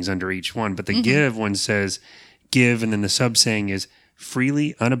sub-sayings under each one, but the give one says, give, and then the sub-saying is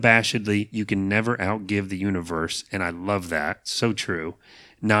freely, unabashedly. You can never outgive the universe. And I love that. So true.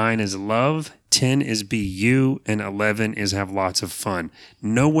 9 is love. 10 is be you. And 11 is have lots of fun.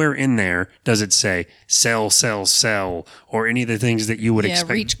 Nowhere in there does it say sell, sell, sell, or any of the things that you would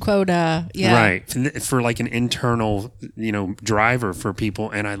expect. Reach quota. Yeah. Right. For like an internal, driver for people.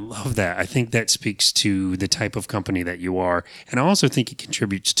 And I love that. I think that speaks to the type of company that you are. And I also think it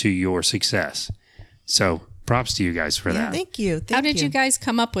contributes to your success. So props to you guys for that. Thank you. How did you guys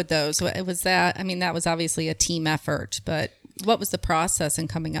come up with those? Was that, that was obviously a team effort, but what was the process in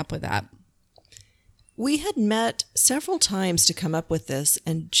coming up with that? We had met several times to come up with this,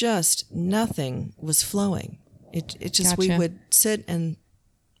 and just nothing was flowing. It just, Gotcha. we would sit and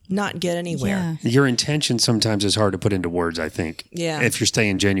not get anywhere. Yeah. Your intention sometimes is hard to put into words, I think. Yeah. If you're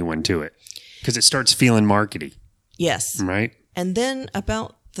staying genuine to it. Because it starts feeling markety, Yes. right? And then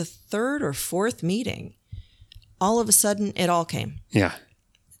about the third or fourth meeting, all of a sudden it all came. Yeah.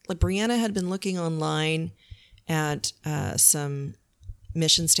 Like Brianna had been looking online at some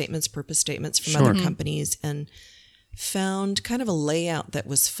mission statements, purpose statements from Sure. other companies, and found kind of a layout that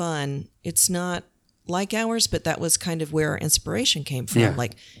was fun. It's not like ours, but that was kind of where our inspiration came from. Yeah.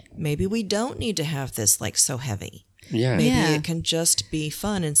 Like, maybe we don't need to have this like so heavy. Yeah. Maybe Yeah. it can just be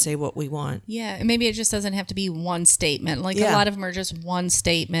fun and say what we want. Yeah, and maybe it just doesn't have to be one statement. Like a Yeah. lot of them are just one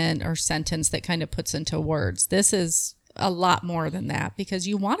statement or sentence that kind of puts into words. This is a lot more than that because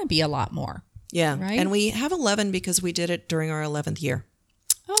you want to be a lot more. Yeah. Right? And we have 11 because we did it during our 11th year.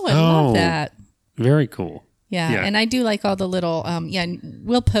 Oh, I love that. Very cool. Yeah, Yeah. and I do like all the little, and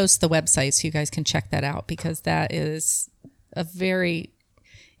we'll post the website so you guys can check that out because that is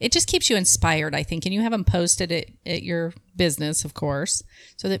it just keeps you inspired, I think, and you have them posted at your business, of course,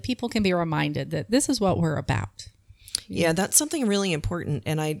 so that people can be reminded that this is what we're about. Yeah, that's something really important.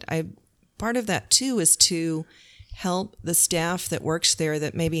 And I part of that too is to help the staff that works there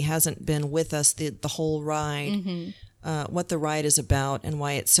that maybe hasn't been with us the whole ride, what the ride is about and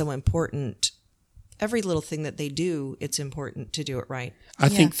why it's so important. Every little thing that they do, it's important to do it right. I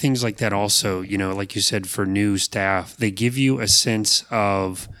think things like that also, like you said, for new staff, they give you a sense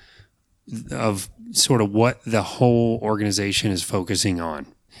of sort of what the whole organization is focusing on.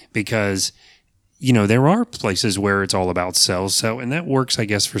 Because, there are places where it's all about sales. So, and that works, I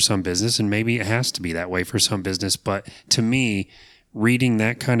guess, for some business, and maybe it has to be that way for some business. But to me, reading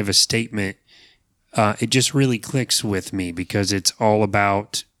that kind of a statement, it just really clicks with me because it's all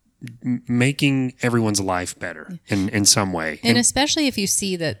about making everyone's life better in some way. And especially if you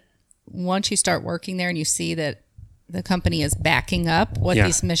see that once you start working there and you see that the company is backing up what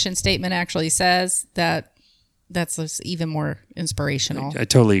this mission statement actually says, that's just even more inspirational. I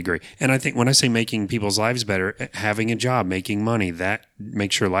totally agree. And I think when I say making people's lives better, having a job, making money, that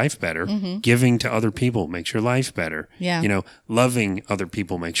makes your life better. Giving to other people makes your life better. Yeah. Loving other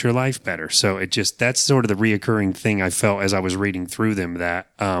people makes your life better. So that's sort of the reoccurring thing I felt as I was reading through them that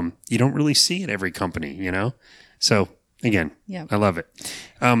you don't really see at every company, So again, I love it.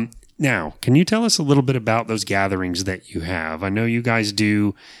 Now, can you tell us a little bit about those gatherings that you have? I know you guys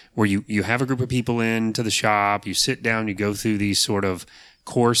do where you have a group of people into the shop, you sit down, you go through these sort of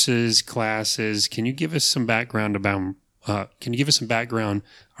courses, classes. Can you give us some background around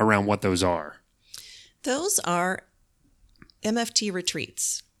what those are? Those are MFT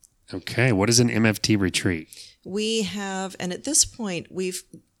retreats. Okay. What is an MFT retreat? We have, and at this point,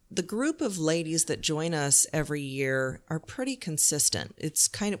 the group of ladies that join us every year are pretty consistent. It's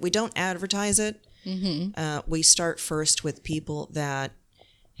we don't advertise it. We start first with people that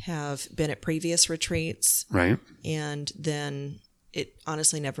have been at previous retreats. Right. And then it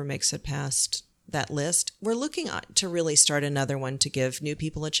honestly never makes it past that list. We're looking to really start another one to give new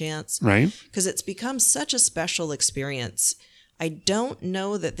people a chance. Right. Because it's become such a special experience. I don't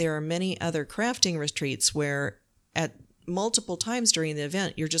know that there are many other crafting retreats where at multiple times during the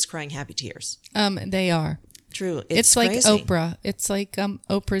event, you're just crying happy tears. They are. True. It's like crazy. Oprah. It's like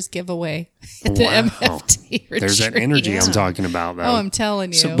Oprah's giveaway at the Wow. MFT retreat. There's that energy I'm talking about, though. Oh, I'm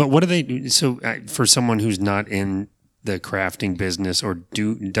telling you. So, but what do they do? So, for someone who's not in the crafting business or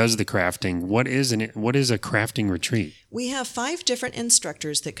does the crafting, what is a crafting retreat? We have 5 different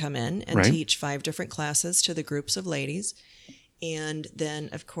instructors that come in and teach 5 different classes to the groups of ladies. And then,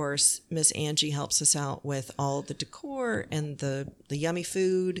 of course, Miss Angie helps us out with all the decor and the yummy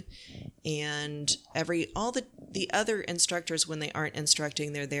food, and all the other instructors, when they aren't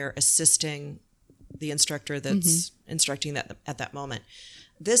instructing, they're there assisting the instructor that's instructing that at that moment.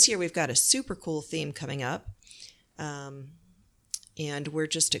 This year, we've got a super cool theme coming up, and we're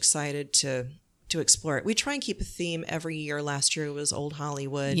just excited to explore it. We try and keep a theme every year. Last year it was Old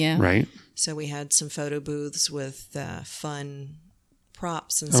Hollywood. Yeah. Right. So we had some photo booths with fun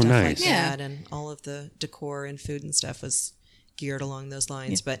props and stuff nice. like that, and all of the decor and food and stuff was geared along those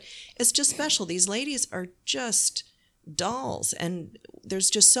lines. But it's just special. These ladies are just dolls, and there's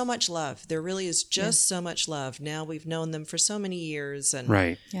just so much love. There really is just so much love. Now we've known them for so many years,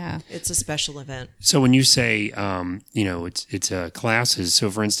 and it's a special event. So when you say, it's classes.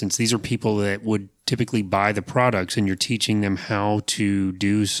 So for instance, these are people that would typically buy the products, and you're teaching them how to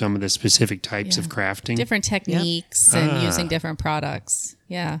do some of the specific types of crafting, different techniques, and using different products.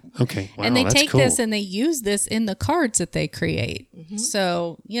 Yeah. Okay. Wow, and they that's take cool. this and they use this in the cards that they create. Mm-hmm.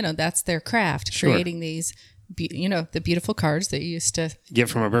 So that's their craft, creating these. The beautiful cards that you used to get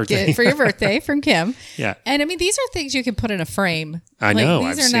from a birthday get for your birthday from Kim. Yeah. And I mean, these are things you can put in a frame. I know.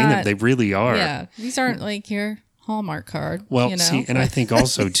 I've seen them. They really are. Yeah. These aren't like your Hallmark card. Well, see, and I think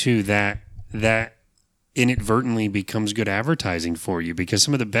also too that inadvertently becomes good advertising for you, because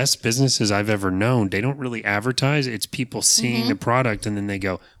some of the best businesses I've ever known, they don't really advertise. It's people seeing the product and then they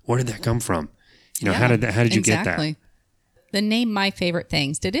go, where did that come from? How did you get that? The name My Favorite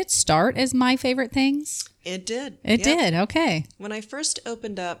Things. Did it start as My Favorite Things? It did. It did. Okay. When I first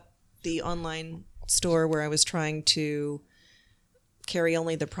opened up the online store where I was trying to carry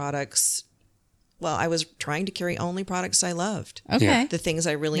only the products, I was trying to carry only products I loved. Okay. Yeah. The things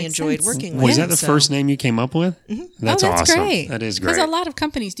I really enjoyed working with. Was that the first name you came up with? Mm-hmm. That's awesome. Great. That is great. Because a lot of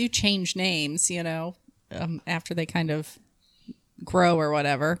companies do change names, after they kind of grow or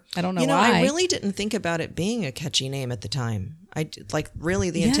whatever. I don't know why. I really didn't think about it being a catchy name at the time.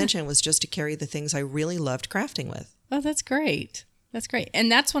 The intention was just to carry the things I really loved crafting with. Oh, that's great. That's great.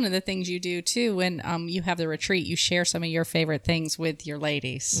 And that's one of the things you do too when you have the retreat. You share some of your favorite things with your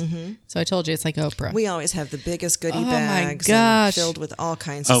ladies. Mm-hmm. So I told you it's like Oprah. We always have the biggest goodie bags filled with all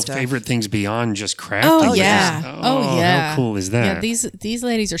kinds of stuff. Oh, favorite things beyond just crafting. Oh, yeah. How cool is that? Yeah, these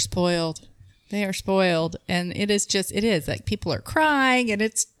ladies are spoiled. They are spoiled. And it is like people are crying and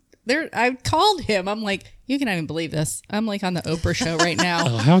I called him. I'm like, you cannot even believe this. I'm like on the Oprah show right now.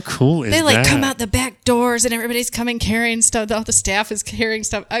 Oh, how cool is that? They come out the back doors and everybody's coming carrying stuff. All the staff is carrying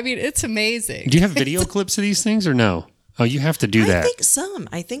stuff. I mean, it's amazing. Do you have video clips of these things or no? Oh, you have to do that. I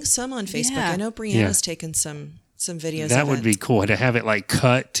think some on Facebook. Yeah. I know Brianna's taken some videos. That would be cool to have it like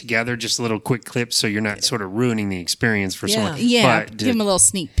cut together, just little quick clips, so you're not sort of ruining the experience for someone. Yeah, give them a little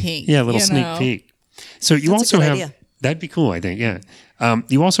sneak peek. Yeah, a little sneak peek. So you also have. Idea. That'd be cool, I think. Yeah.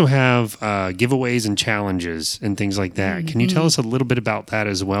 You also have giveaways and challenges and things like that. Mm-hmm. Can you tell us a little bit about that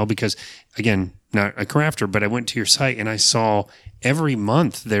as well? Because, again, not a crafter, but I went to your site and I saw every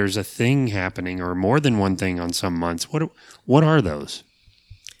month there's a thing happening, or more than one thing on some months. What are those?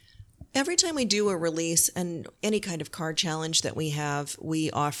 Every time we do a release and any kind of card challenge that we have, we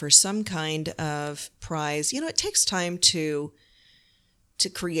offer some kind of prize. It takes time to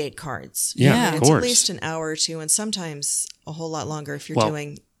create cards. Yeah, of it's course. At least an hour or two, and sometimes a whole lot longer if you're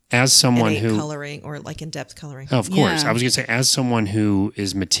doing as someone who coloring or like in-depth coloring. Oh, of course. I was going to say, as someone who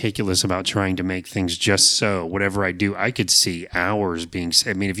is meticulous about trying to make things just so, whatever I do, I could see hours being.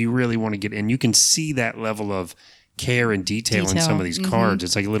 I mean, if you really want to get in, you can see that level of care and detail in some of these cards.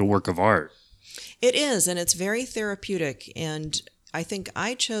 It's like a little work of art. It is, and it's very therapeutic. And I think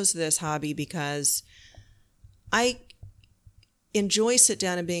I chose this hobby because I enjoy sit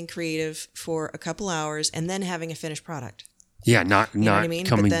down and being creative for a couple hours and then having a finished product. Yeah, not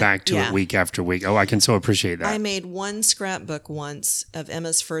coming back to it week after week. Oh, I can so appreciate that. I made one scrapbook once of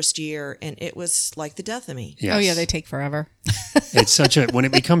Emma's first year, and it was like the death of me. Yes. Oh yeah, they take forever. It's when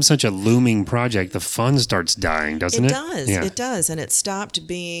it becomes such a looming project, the fun starts dying, doesn't it? It does, and it stopped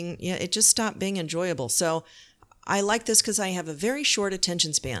being. It just stopped being enjoyable. So I like this because I have a very short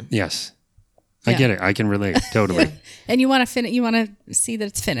attention span. Yes. I get it. I can relate totally. And you want to You want to see that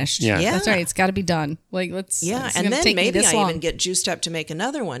it's finished. Yeah, that's right. It's got to be done. Let's. Yeah, and then maybe I even get juiced up to make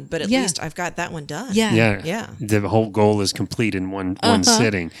another one. But at least I've got that one done. Yeah. The whole goal is complete in one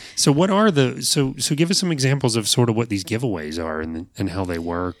sitting. So what are so give us some examples of sort of what these giveaways are and how they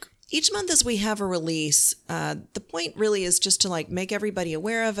work. Each month as we have a release, the point really is just to make everybody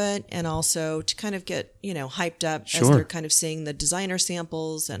aware of it, and also to kind of get hyped up as they're kind of seeing the designer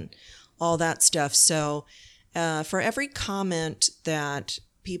samples and all that stuff. So for every comment that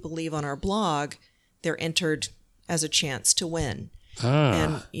people leave on our blog, they're entered as a chance to win.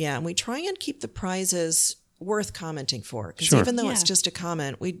 And we try and keep the prizes worth commenting for, because even though it's just a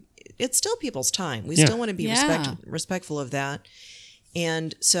comment, it's still people's time. We still want to be respectful of that.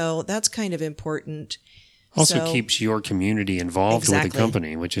 And so that's kind of important. Also keeps your community involved with the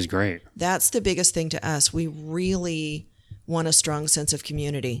company, which is great. That's the biggest thing to us. We really want a strong sense of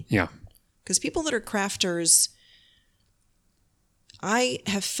community. Yeah. Because people that are crafters, I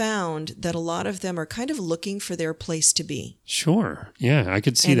have found that a lot of them are kind of looking for their place to be. Sure. Yeah, I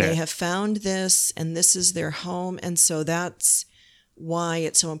could see and that. They have found this, and this is their home. And so that's why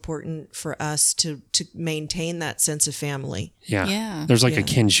it's so important for us to maintain that sense of family. Yeah. There's like a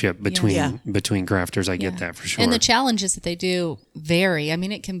kinship between crafters. I get that for sure. And the challenges that they do vary. I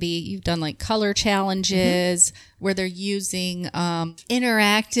mean, it can be, you've done like color challenges where they're using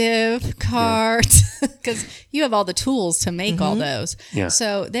interactive cards because you have all the tools to make all those. Yeah.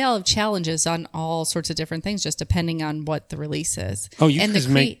 So they all have challenges on all sorts of different things, just depending on what the release is. Oh, you and guys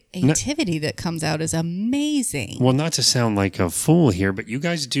the creativity that comes out is amazing. Well, not to sound like a fool here, but you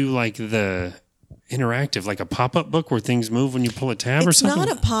guys do like the interactive, like a pop-up book where things move when you pull a tab or something? It's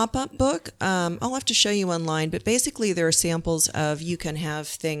not a pop-up book. I'll have to show you online, but basically there are samples of, you can have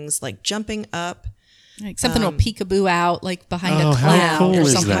things like jumping up. Like something will peekaboo out like behind a cloud cool or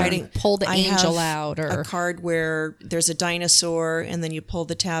is something. that? Pull the angel out. Or a card where there's a dinosaur and then you pull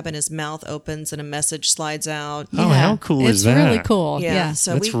the tab and his mouth opens and a message slides out. Oh, how cool is that? It's really cool. Yeah.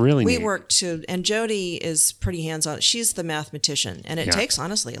 So That's really we neat. work to, and Jody is pretty hands-on. She's the mathematician, and it takes,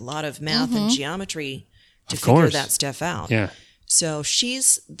 honestly, a lot of math and geometry to figure that stuff out. Yeah. So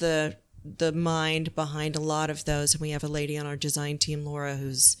she's the mind behind a lot of those, and we have a lady on our design team, Laura,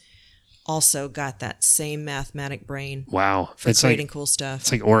 who's also got that same mathematic brain. Wow. For creating cool stuff.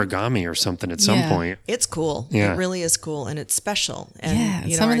 It's like origami or something at some point. It's cool. Yeah. It really is cool, and it's special.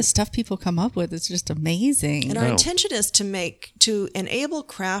 And, some of the stuff people come up with is just amazing. And our intention is to enable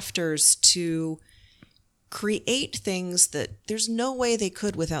crafters to create things that there's no way they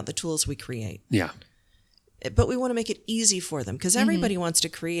could without the tools we create. Yeah. But we want to make it easy for them, because everybody wants to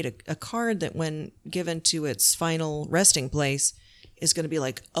create a card that, when given to its final resting place, is going to be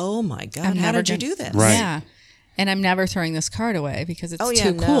like, oh my God, how did you do this? Right. Yeah. And I'm never throwing this card away because it's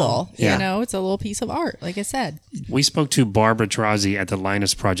yeah, too cool. Yeah. You know, it's a little piece of art, like I said. We spoke to Barbara Trazzi at the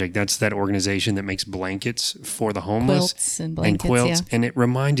Linus Project. That's that organization that makes blankets for the homeless. Quilts and blankets, And it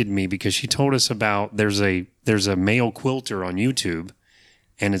reminded me, because she told us about, there's a male quilter on YouTube,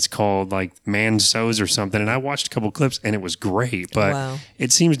 and it's called like Man Sews or something. And I watched a couple clips and it was great. But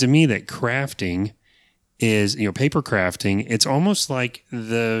it seems to me that crafting is, paper crafting, it's almost like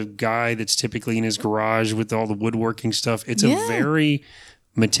the guy that's typically in his garage with all the woodworking stuff. It's a very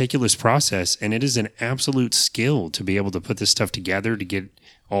meticulous process, and it is an absolute skill to be able to put this stuff together, to get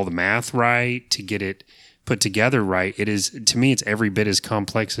all the math right, to get it put together right. It is, to me, it's every bit as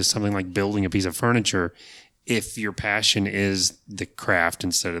complex as something like building a piece of furniture, if your passion is the craft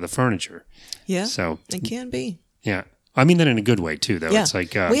instead of the furniture. Yeah, so it can be. Yeah. I mean that in a good way too, though. Yeah. It's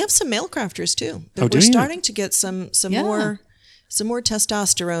like we have some male crafters too. Oh, we're starting to get some more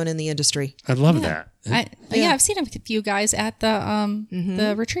testosterone in the industry. I love that. I've seen a few guys at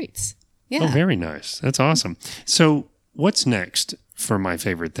the retreats. Yeah. Oh, very nice. That's awesome. So, what's next for My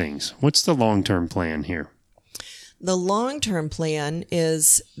Favorite Things? What's the long-term plan here? The long-term plan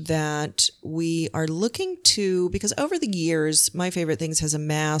is that we are looking to, because over the years, My Favorite Things has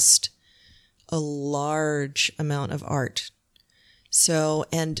amassed a large amount of art. So,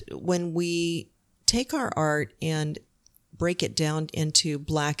 and when we take our art and break it down into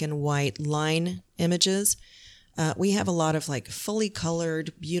black and white line images, we have a lot of like fully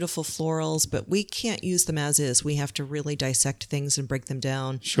colored, beautiful florals, but we can't use them as is. We have to really dissect things and break them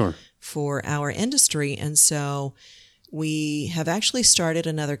down for our industry. And so we have actually started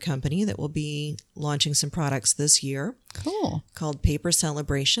another company that will be launching some products this year. Cool. Called Paper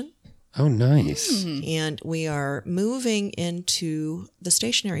Celebration. Oh, nice. And we are moving into the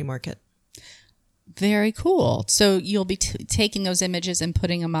stationery market. Very cool. So you'll be taking those images and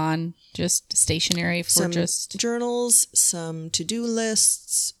putting them on just stationery for some just journals, some to-do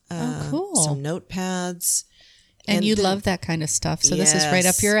lists, cool. some notepads. And you love that kind of stuff. So this is right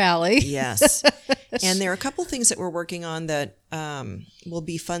up your alley. Yes. And there are a couple things that we're working on that will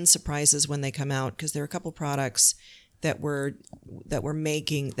be fun surprises when they come out, because there are a couple products that we're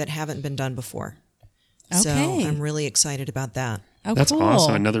making that haven't been done before. Okay. So I'm really excited about that. Oh, That's cool.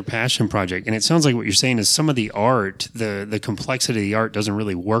 awesome. Another passion project. And it sounds like what you're saying is some of the art, the complexity of the art doesn't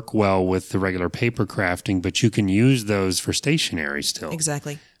really work well with the regular paper crafting, but you can use those for stationery still.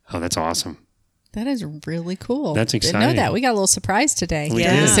 Exactly. Oh, that's awesome. That is really cool. That's exciting. Didn't know that. We got a little surprise today We in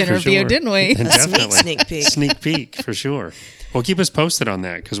did, this for interview, sure. didn't we? Definitely. Sneak peek. Sneak peek, for sure. Well, keep us posted on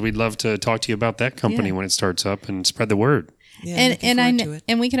that, because we'd love to talk to you about that company when it starts up and spread the word. Yeah,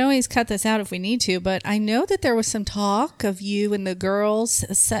 and we can always cut this out if we need to, but I know that there was some talk of you and the girls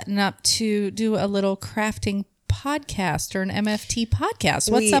setting up to do a little crafting podcast or an MFT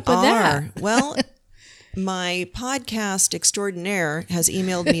podcast. What's up with that? Well, my podcast extraordinaire has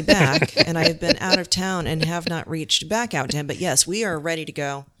emailed me back, and I have been out of town and have not reached back out to him. But yes, we are ready to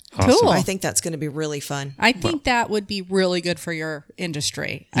go. Awesome. Cool. I think that's going to be really fun. I think that would be really good for your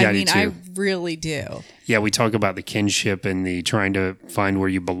industry. Yeah, I mean, I really do. Yeah, we talk about the kinship and the trying to find where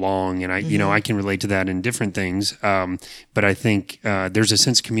you belong, and I can relate to that in different things. But I think there's a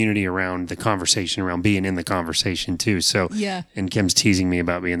sense of community around the conversation, around being in the conversation too. So, yeah. And Kim's teasing me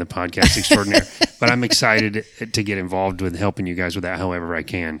about being the podcast extraordinaire, but I'm excited to get involved with helping you guys with that, however I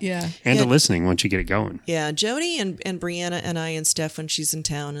can. Yeah, and to listening once you get it going. Yeah, Jody and Brianna and I and Steph when she's in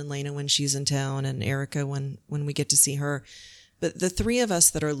town, and Lena when she's in town, and Erica when we get to see her. But the three of us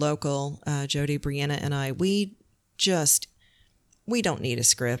that are local, Jody, Brianna, and I, we don't need a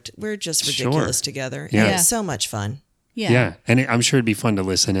script. We're just ridiculous together. Yeah. And it's so much fun. Yeah. And I'm sure it'd be fun to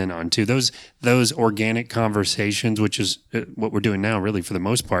listen in on too. Those organic conversations, which is what we're doing now really for the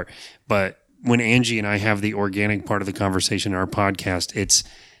most part. But when Angie and I have the organic part of the conversation in our podcast,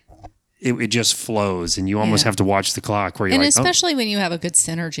 it just flows, and you almost have to watch the clock where you're and like, especially when you have a good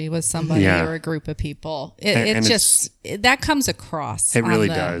synergy with somebody or a group of people, that comes across. It really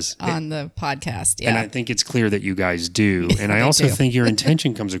does on the podcast. Yeah. And I think it's clear that you guys do. And I also think your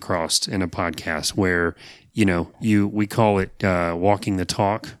intention comes across in a podcast where, we call it walking the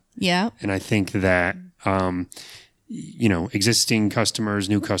talk. Yeah. And I think that, existing customers,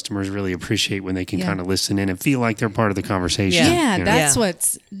 new customers really appreciate when they can kind of listen in and feel like they're part of the conversation. Yeah,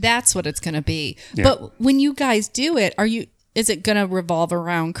 that's what it's going to be. Yeah. But when you guys do it, is it going to revolve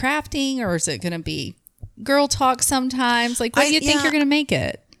around crafting, or is it going to be girl talk sometimes? Like, what do you think you're going to make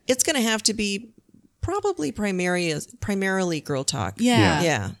it? It's going to have to be probably primarily girl talk.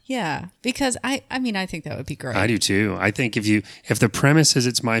 Yeah. Because I think that would be great. I do too. I think if the premise is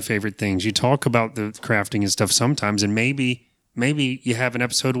it's my favorite things, you talk about the crafting and stuff sometimes, and maybe you have an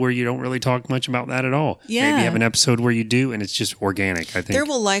episode where you don't really talk much about that at all. Yeah. Maybe you have an episode where you do, and it's just organic. I think there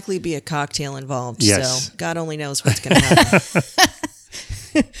will likely be a cocktail involved. Yes. So God only knows what's going to happen.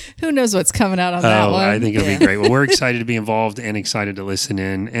 Who knows what's coming out on that one? I think it'll be great. Well, we're excited to be involved and excited to listen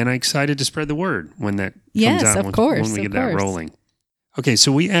in, and excited to spread the word when that comes out. Of course, when we get that rolling. Okay,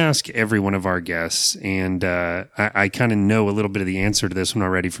 so we ask every one of our guests, and I kind of know a little bit of the answer to this one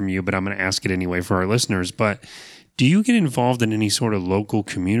already from you, but I'm going to ask it anyway for our listeners. But do you get involved in any sort of local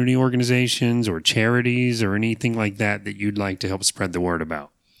community organizations or charities or anything like that you'd like to help spread the word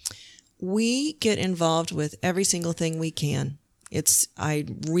about? We get involved with every single thing we can. I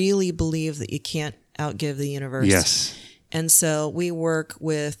really believe that you can't outgive the universe. Yes. And so we work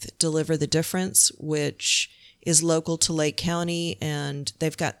with Deliver the Difference, which is local to Lake County, and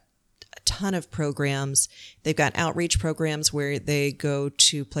they've got a ton of programs. They've got outreach programs where they go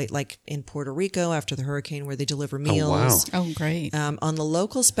to like in Puerto Rico after the hurricane, where they deliver meals. Oh, wow. Oh, great. On the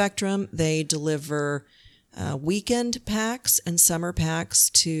local spectrum, they deliver weekend packs and summer packs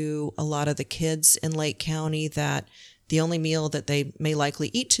to a lot of the kids in Lake County that the only meal that they may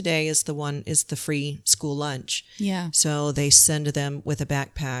likely eat today is the free school lunch. Yeah. So they send them with a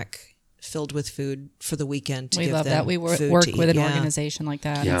backpack filled with food for the weekend to give them. We love that. We work with an organization like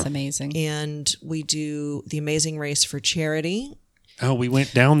that. Yeah. It's amazing. And we do the Amazing Race for Charity. Oh, we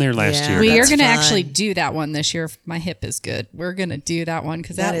went down there last year. We are going to actually do that one this year. If my hip is good, we're going to do that one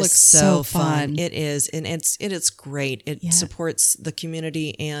because that looks so fun. It is, and it's great. It supports the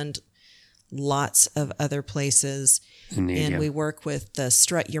community and lots of other places. And we work with the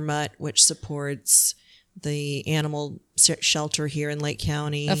Strut Your Mutt, which supports the animal shelter here in Lake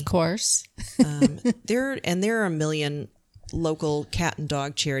County. Of course. There are a million local cat and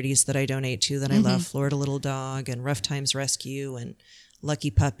dog charities that I donate to that I love. Florida Little Dog and Rough Times Rescue and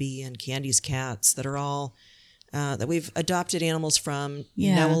Lucky Puppy and Candy's Cats that are all that we've adopted animals from,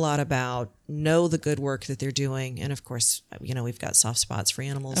 know a lot about, know the good work that they're doing. And of course, we've got soft spots for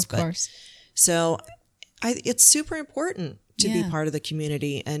animals. Of course. So it's super important to be part of the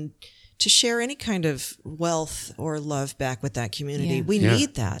community and to share any kind of wealth or love back with that community. Yeah. We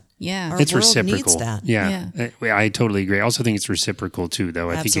need that. Yeah. Our it's world reciprocal. Needs that. Yeah. I totally agree. I also think it's reciprocal too,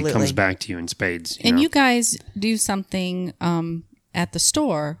 though. I think it comes back to you in spades. You guys do something at the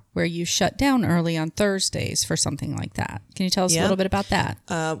store where you shut down early on Thursdays for something like that. Can you tell us a little bit about that?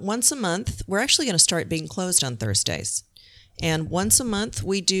 Once a month, we're actually going to start being closed on Thursdays. And once a month,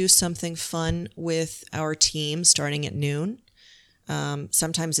 we do something fun with our team starting at noon.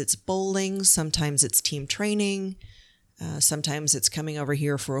 Sometimes it's bowling, sometimes it's team training, sometimes it's coming over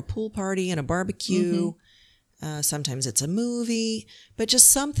here for a pool party and a barbecue, sometimes it's a movie, but just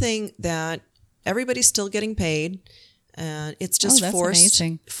something that everybody's still getting paid. It's just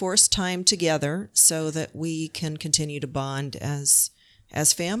forced time together so that we can continue to bond as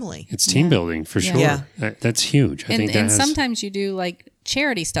as family. It's team building for sure. Yeah. That's huge. I think that and sometimes you do like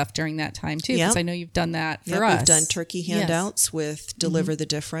charity stuff during that time too, because I know you've done that for us. We've done turkey handouts with Deliver the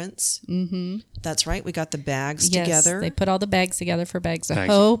Difference. Mm-hmm. That's right. We got the bags together. They put all the bags together for Bags of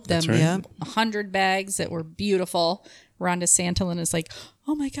Hope. That's them 100 bags that were beautiful. Rhonda Santolin is like,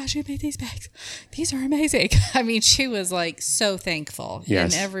 oh my gosh, you made these bags. These are amazing. I mean, she was like so thankful.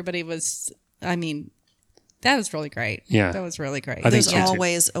 Yes. And everybody was, I mean, that was really great. Yeah. That was really great. There's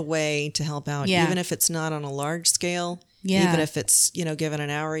always a way to help out, even if it's not on a large scale. Yeah. Even if it's, given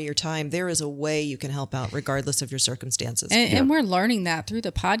an hour of your time, there is a way you can help out regardless of your circumstances. And we're learning that through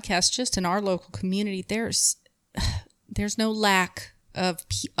the podcast, just in our local community. There's no lack of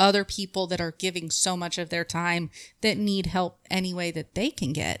other people that are giving so much of their time that need help any way that they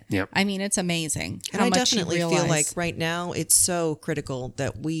can get. Yep. I mean, it's amazing. And I definitely feel like right now it's so critical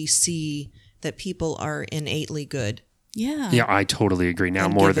that we see that people are innately good. Yeah. Yeah, I totally agree now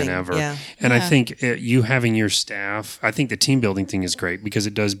more than ever. Yeah. And I think you having your staff, I think the team building thing is great because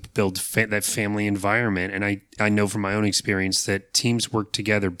it does build that family environment. And I know from my own experience that teams work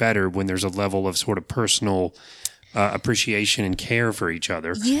together better when there's a level of sort of personal appreciation and care for each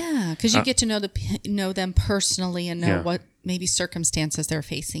other. Yeah, because you get to know them personally and know what maybe circumstances they're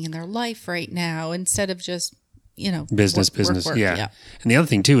facing in their life right now instead of just business. Work. Yeah. And the other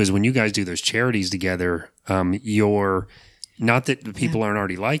thing too is when you guys do those charities together, you're not that the people aren't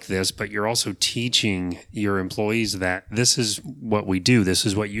already like this, but you're also teaching your employees that this is what we do. This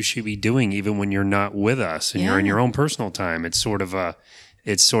is what you should be doing even when you're not with us and you're in your own personal time. It's sort of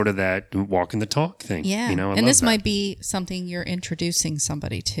that walking the talk thing. Yeah. And this might be something you're introducing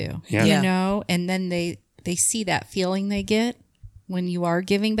somebody to. Yeah. And then they see that feeling they get when you are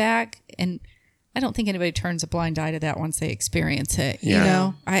giving back. And I don't think anybody turns a blind eye to that once they experience it.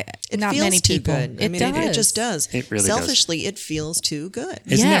 Yeah. It not feels many too people. good. It just does. It really Selfishly, does. it feels too good.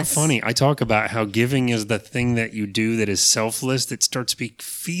 Isn't that funny? I talk about how giving is the thing that you do that is selfless that starts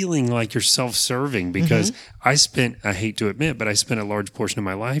feeling like you're self-serving because I hate to admit, but I spent a large portion of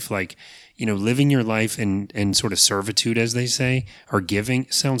my life living your life in sort of servitude, as they say, or giving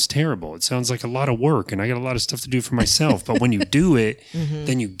sounds terrible. It sounds like a lot of work and I got a lot of stuff to do for myself. But when you do it,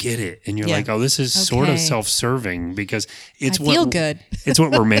 then you get it. And you're like, oh, this is sort of self-serving because it's good. It's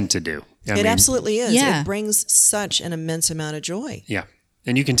what we're meant to do. It absolutely is. Yeah. It brings such an immense amount of joy. Yeah.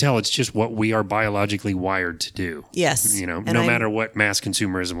 And you can tell it's just what we are biologically wired to do. Yes. No matter what mass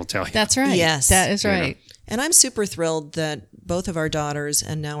consumerism will tell you. That's right. Yes. That is right. And I'm super thrilled that both of our daughters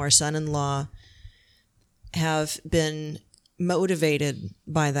and now our son-in-law have been motivated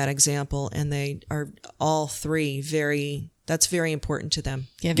by that example. And they are all three that's very important to them.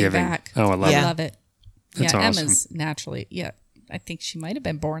 Giving back. Oh, I love it. That's awesome. Emma's naturally, I think she might have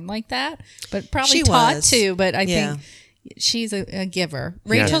been born like that, but probably She taught was. too. But I think she's a giver.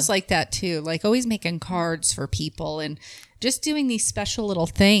 Rachel's like that too, like always making cards for people and just doing these special little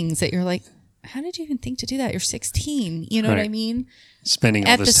things that you're like, how did you even think to do that? You're 16. You know what I mean? Spending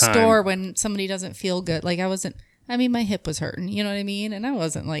all at this the time. store when somebody doesn't feel good. Like my hip was hurting. You know what I mean? And I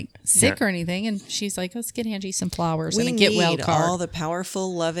wasn't like sick or anything. And she's like, let's get Angie some flowers and a get well card. All the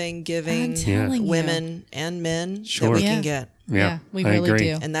powerful, loving, giving women and men that we can get. Yeah, we I really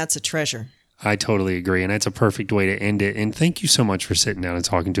agree. do. And that's a treasure. I totally agree. And that's a perfect way to end it. And thank you so much for sitting down and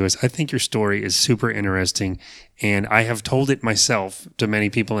talking to us. I think your story is super interesting. And I have told it myself to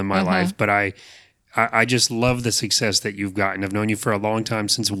many people in my life, but I just love the success that you've gotten. I've known you for a long time,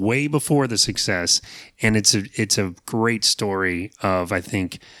 since way before the success. And it's a great story of, I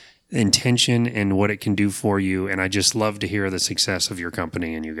think, intention and what it can do for you. And I just love to hear the success of your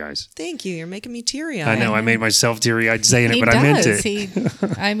company and you guys. Thank you. You're making me teary-eyed. I know. I made myself teary-eyed saying it, but I meant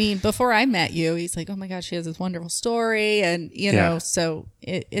it. Before I met you, he's like, oh my gosh, she has this wonderful story. And, so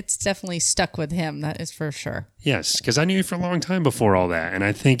it's definitely stuck with him. That is for sure. Yes, because I knew you for a long time before all that. And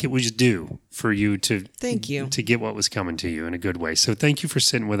I think it was due for you to to get what was coming to you in a good way. So thank you for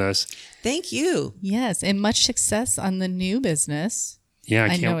sitting with us. Thank you. Yes. And much success on the new business. Yeah,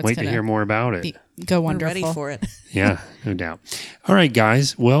 I can't wait to hear more about it. Go wonderful. We're ready for it. Yeah, no doubt. All right,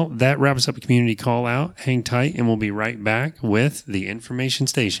 guys. Well, that wraps up a community call out. Hang tight, and we'll be right back with the information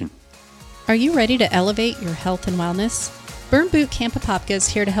station. Are you ready to elevate your health and wellness? Burn Boot Camp Apopka is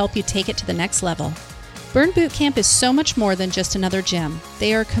here to help you take it to the next level. Burn Boot Camp is so much more than just another gym.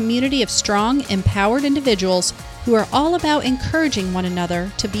 They are a community of strong, empowered individuals who are all about encouraging one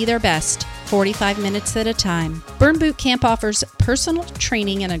another to be their best, 45 minutes at a time. Burn Boot Camp offers personal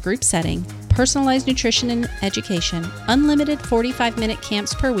training in a group setting, personalized nutrition and education, unlimited 45-minute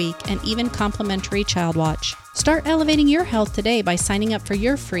camps per week, and even complimentary child watch. Start elevating your health today by signing up for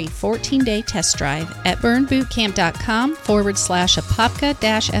your free 14-day test drive at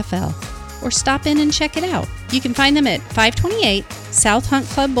burnbootcamp.com/apopka-FL or stop in and check it out. You can find them at 528 South Hunt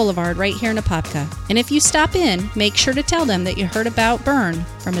Club Boulevard right here in Apopka. And if you stop in, make sure to tell them that you heard about Burn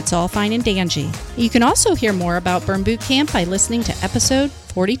from It's All Fine and Dangy. You can also hear more about Burn Boot Camp by listening to episode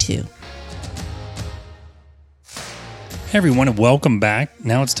 42. Hey everyone, and welcome back.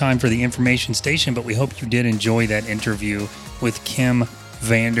 Now it's time for the information station, but we hope you did enjoy that interview with Kim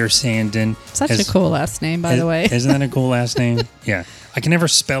Vander Sanden. Such a cool last name, by the way. Isn't that a cool last name? Yeah. I can never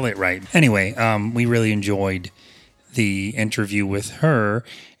spell it right. Anyway, we really enjoyed the interview with her.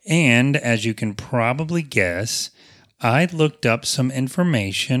 And as you can probably guess, I looked up some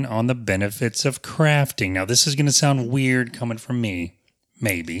information on the benefits of crafting. Now, this is going to sound weird coming from me.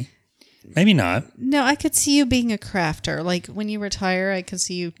 Maybe not. No, I could see you being a crafter. Like when you retire, I could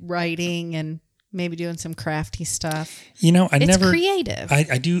see you writing and maybe doing some crafty stuff. It's creative.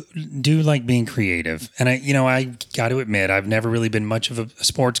 I do like being creative. And I got to admit, I've never really been much of a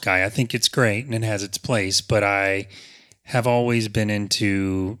sports guy. I think it's great and it has its place, but I have always been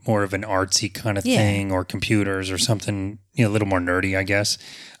into more of an artsy kind of thing, or computers or something, a little more nerdy, I guess.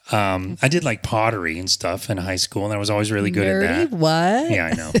 I did like pottery and stuff in high school, and I was always really good at that. What? Yeah,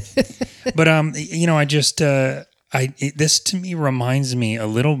 I know. But I just this to me reminds me a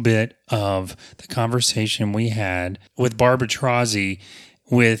little bit of the conversation we had with Barbara Trozzi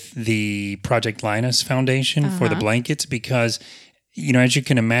with the Project Linus Foundation for the blankets, because as you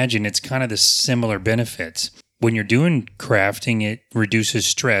can imagine, it's kind of the similar benefits. When you're doing crafting, it reduces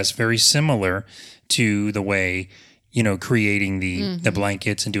stress, very similar to the way creating the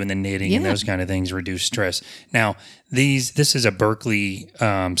blankets and doing the knitting and those kind of things reduce stress. Now, this is a Berkeley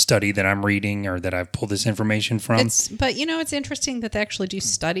study that I'm reading, or that I've pulled this information from. But it's interesting that they actually do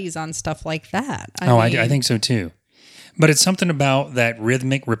studies on stuff like that. I think so too. But it's something about that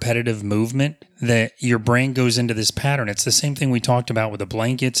rhythmic, repetitive movement that your brain goes into this pattern. It's the same thing we talked about with the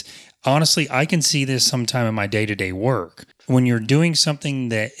blankets. Honestly, I can see this sometime in my day-to-day work. When you're doing something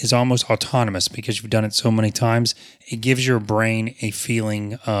that is almost autonomous because you've done it so many times, it gives your brain a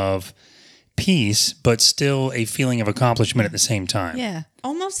feeling of peace, but still a feeling of accomplishment at the same time. Yeah.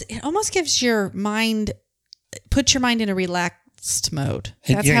 It almost gives your mind, puts your mind in a relaxed mode.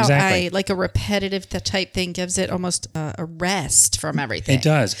 That's how exactly. like a repetitive type thing gives it almost a rest from everything. It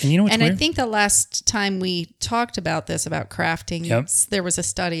does. And what's weird? I think the last time we talked about this, about crafting, there was a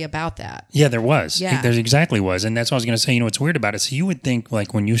study about that. Yeah, there was. Yeah. There exactly was. And that's what I was going to say. What's weird about it? So you would think,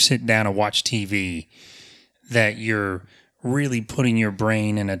 like, when you sit down and watch TV, that you're really putting your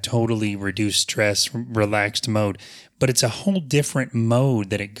brain in a totally reduced stress, relaxed mode. But it's a whole different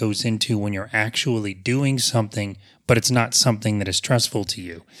mode that it goes into when you're actually doing something, but it's not something that is stressful to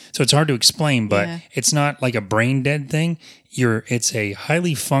you. So it's hard to explain, but it's not like a brain dead thing. It's a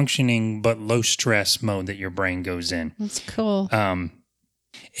highly functioning but low stress mode that your brain goes in. That's cool.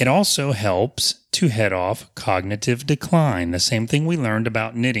 It also helps to head off cognitive decline, the same thing we learned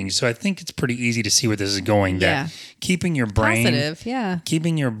about knitting. So I think it's pretty easy to see where this is going. That keeping your brain positive,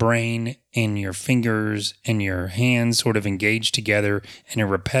 keeping your brain and your fingers and your hands sort of engaged together in a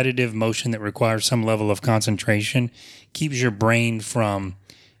repetitive motion that requires some level of concentration keeps your brain from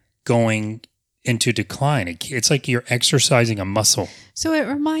going into decline. It's like you're exercising a muscle. So it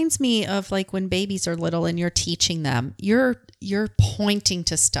reminds me of like when babies are little and you're teaching them, you're pointing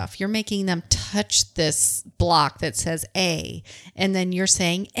to stuff. You're making them touch this block that says A, and then you're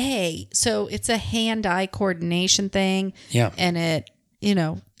saying A. So it's a hand-eye coordination thing. Yeah. And it,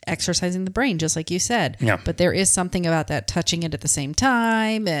 exercising the brain, just like you said. Yeah. But there is something about that touching it at the same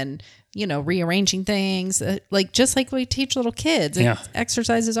time and, rearranging things, just like we teach little kids. It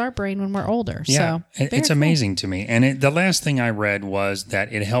exercises our brain when we're older. Yeah. So it's amazing to me. And the last thing I read was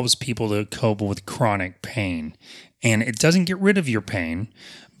that it helps people to cope with chronic pain. And it doesn't get rid of your pain,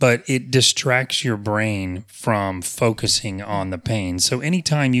 but it distracts your brain from focusing on the pain. So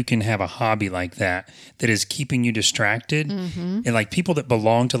anytime you can have a hobby like that is keeping you distracted, and like people that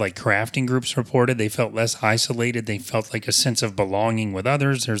belong to like crafting groups reported, they felt less isolated. They felt like a sense of belonging with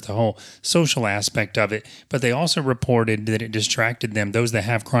others. There's the whole social aspect of it. But they also reported that it distracted them. Those that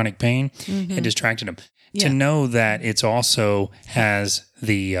have chronic pain, it distracted them. Yeah. To know that it's also has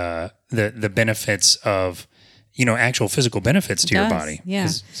the benefits of actual physical benefits to your body. Yeah.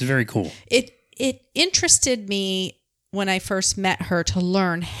 It's very cool. It interested me when I first met her to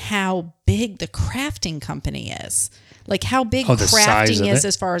learn how big the crafting company is. Like how big crafting is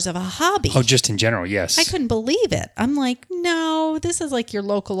as far as of a hobby. Oh, just in general, yes. I couldn't believe it. I'm like, no, this is like your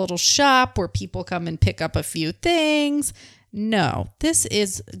local little shop where people come and pick up a few things. No, this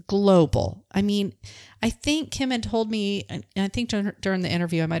is global. I mean, I think Kim had told me, and I think during the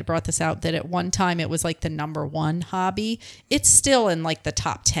interview I might have brought this out, that at one time it was like the number one hobby. It's still in like the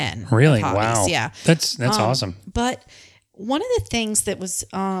top 10. Really? Hobbies. Wow. Yeah. That's awesome. But one of the things that was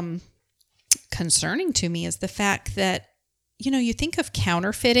concerning to me is the fact that, you think of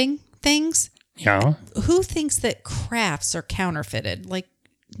counterfeiting things. Yeah. Who thinks that crafts are counterfeited? Like,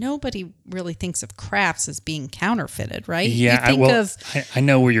 nobody really thinks of crafts as being counterfeited, right? Yeah, I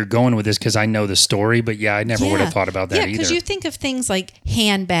know where you're going with this because I know the story, but I never would have thought about that either. Yeah, because you think of things like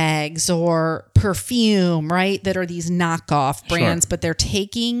handbags or perfume, right, that are these knockoff brands, but they're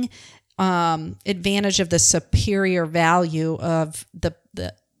taking advantage of the superior value of the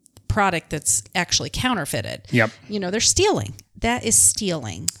product that's actually counterfeited. Yep. They're stealing. That is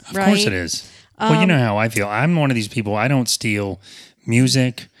stealing, right? Of course it is. Well, you know how I feel. I'm one of these people. I don't steal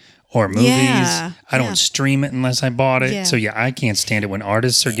music or movies. Yeah, I don't stream it unless I bought it. Yeah. So I can't stand it when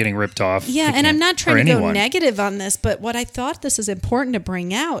artists are getting ripped off. Yeah, and I'm not trying to go negative on this, but what I thought this is important to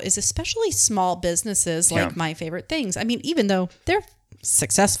bring out is especially small businesses like My Favorite Things. I mean, even though they're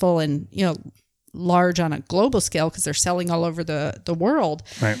successful and, large on a global scale because they're selling all over the world,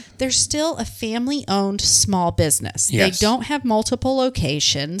 right, they're still a family-owned small business. Yes. They don't have multiple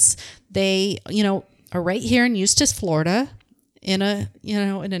locations. They, are right here in Eustis, Florida, in a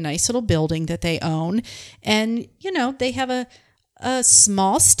nice little building that they own. And, they have a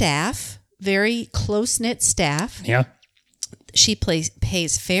small staff, very close-knit staff. Yeah. She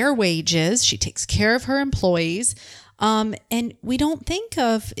pays fair wages. She takes care of her employees. And we don't think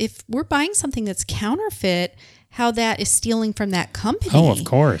of, if we're buying something that's counterfeit, how that is stealing from that company. Oh, of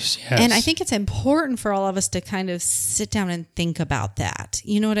course. Yes. And I think it's important for all of us to kind of sit down and think about that.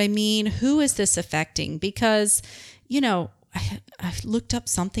 You know what I mean? Who is this affecting? Because, I looked up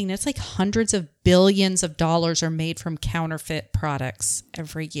something that's like hundreds of billions of dollars are made from counterfeit products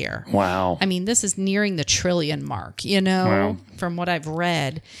every year. Wow. I mean, this is nearing the trillion mark, from what I've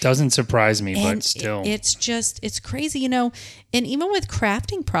read. Doesn't surprise me, but still. It's crazy, and even with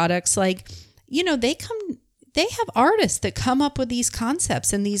crafting products, like, they have artists that come up with these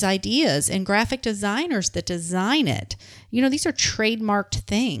concepts and these ideas and graphic designers that design it. These are trademarked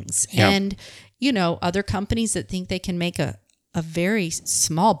things. Yep. And, other companies that think they can make a very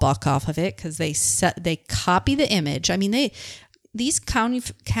small buck off of it because they copy the image. I mean, these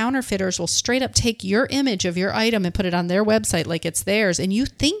counterfeiters will straight up take your image of your item and put it on their website like it's theirs. And you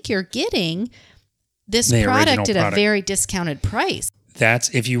think you're getting this product at a very discounted price. That's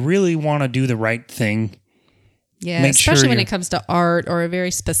if you really want to do the right thing. Yeah, especially when it comes to art or a very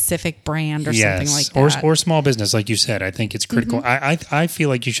specific brand or something like that. Or small business, like you said. I think it's critical. Mm-hmm. I feel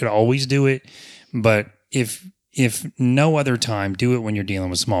like you should always do it, but if no other time, do it when you're dealing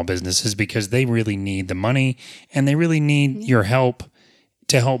with small businesses because they really need the money and they really need your help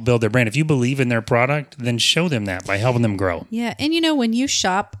to help build their brand. If you believe in their product, then show them that by helping them grow. Yeah, and when you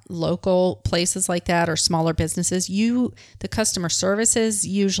shop local places like that or smaller businesses, the customer service is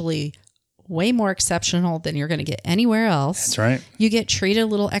usually way more exceptional than you're going to get anywhere else. That's right. You get treated a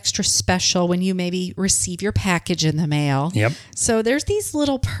little extra special when you maybe receive your package in the mail. Yep. So there's these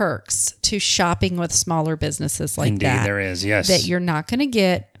little perks to shopping with smaller businesses like that. Indeed, there is, yes. That you're not going to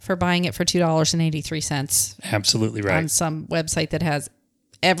get for buying it for $2.83. Absolutely right. On some website that has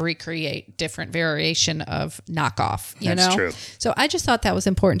every different variation of knockoff. That's true. So I just thought that was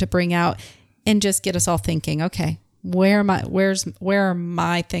important to bring out and just get us all thinking, okay, where are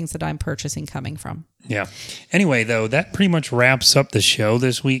my things that I'm purchasing coming from? Yeah. Anyway, though, that pretty much wraps up the show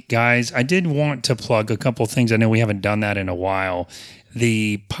this week, guys. I did want to plug a couple things. I know we haven't done that in a while.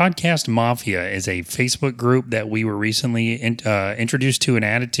 The Podcast Mafia is a Facebook group that we were recently introduced to and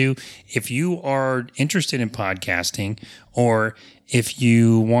added to. If you are interested in podcasting or if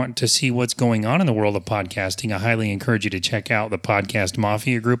you want to see what's going on in the world of podcasting, I highly encourage you to check out the Podcast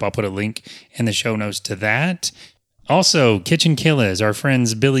Mafia group. I'll put a link in the show notes to that. Also, Kitchen Killers, our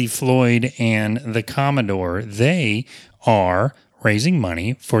friends Billy Floyd and the Commodore, they are raising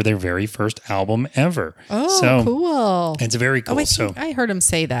money for their very first album ever. Oh, so cool. It's very cool. I heard him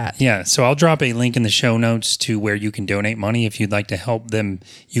say that. Yeah. So I'll drop a link in the show notes to where you can donate money if you'd like to help them.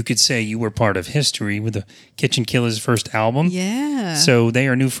 You could say you were part of history with the Kitchen Killers' first album. Yeah. So they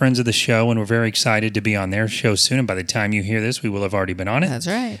are new friends of the show, and we're very excited to be on their show soon. And by the time you hear this, we will have already been on it. That's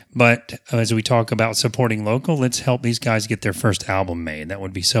right. But as we talk about supporting local, let's help these guys get their first album made. That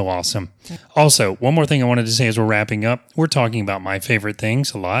would be so awesome. Also, one more thing I wanted to say as we're wrapping up. We're talking about My Favorite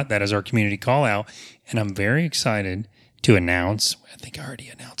Things a lot. That is our community call out. And I'm very excited to announce, I think I already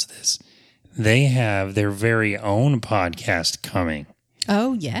announced this, they have their very own podcast coming.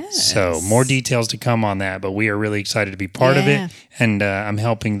 Oh, yes. So more details to come on that, but we are really excited to be part of it. And I'm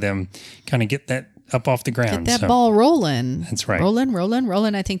helping them kind of get that up off the ground. Get that ball rolling. That's right.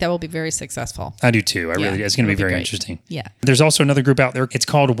 Rolling. I think that will be very successful. I do too. It's going to be very interesting. Yeah. There's also another group out there. It's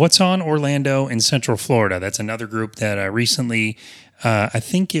called What's On Orlando in Central Florida. That's another group that recently, I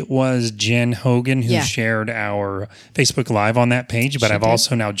think it was Jen Hogan who shared our Facebook Live on that page, but I've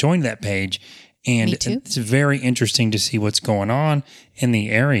also now joined that page. And it's very interesting to see what's going on in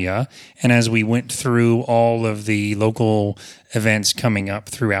the area. And as we went through all of the local events coming up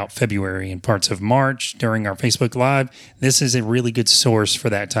throughout February and parts of March during our Facebook Live, this is a really good source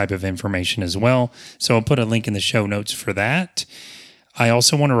for that type of information as well. So I'll put a link in the show notes for that. I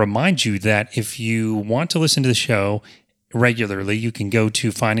also want to remind you that if you want to listen to the show regularly, you can go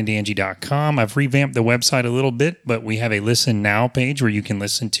to fineandangie.com. I've revamped the website a little bit, but we have a listen now page where you can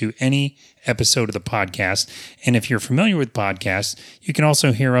listen to any episode of the podcast. And if you're familiar with podcasts, you can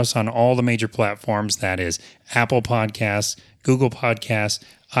also hear us on all the major platforms. That is Apple Podcasts, Google Podcasts,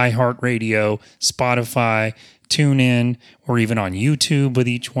 iHeartRadio, Spotify, TuneIn, or even on YouTube with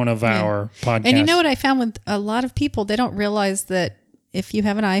each one of our podcasts. And you know what I found with a lot of people, they don't realize that if you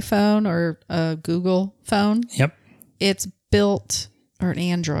have an iPhone or a Google phone, it's built, or an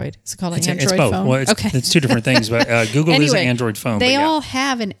Android. Is it called an Android phone? It's both. Phone? Well, it's two different things, but Google is an Android phone. They all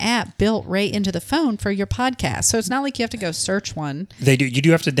have an app built right into the phone for your podcast. So it's not like you have to go search one. They do. You do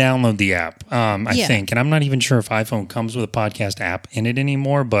have to download the app, I think. And I'm not even sure if iPhone comes with a podcast app in it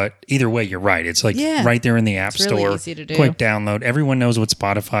anymore, but either way, you're right. It's like right there in the App Store. Really easy to do. Quick download. Everyone knows what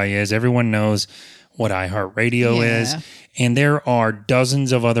Spotify is. Everyone knows what iHeartRadio is. And there are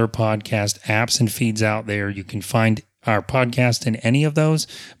dozens of other podcast apps and feeds out there. You can find our podcast in any of those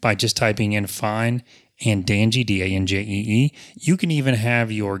by just typing in Fine and Dangie, Danjee. You can even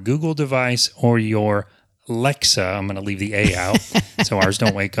have your Google device or your Alexa. I'm going to leave the A out so ours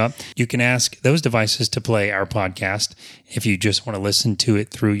don't wake up. You can ask those devices to play our podcast if you just want to listen to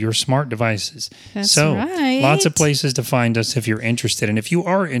it through your smart devices. That's right. Lots of places to find us if you're interested. And if you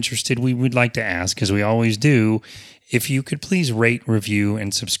are interested, we would like to ask, as we always do, if you could please rate, review,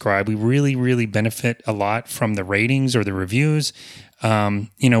 and subscribe. We really, really benefit a lot from the ratings or the reviews.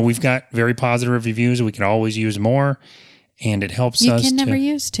 We've got very positive reviews. We can always use more, and it helps us. You can never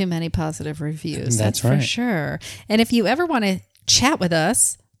use too many positive reviews. That's right. For sure. And if you ever want to chat with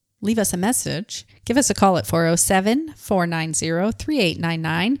us, leave us a message. Give us a call at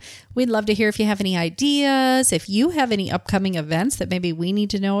 407-490-3899. We'd love to hear if you have any ideas, if you have any upcoming events that maybe we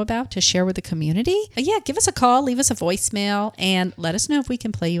need to know about to share with the community. Give us a call, leave us a voicemail, and let us know if we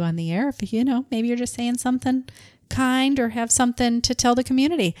can play you on the air. If, maybe you're just saying something kind or have something to tell the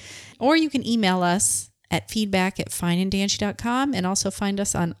community. Or you can email us at feedback@fineanddangie.com and also find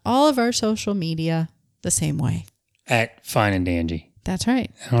us on all of our social media the same way. At Fine and Dangie. That's right.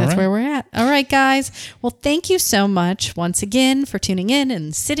 That's where we're at. All right, guys. Well, thank you so much once again for tuning in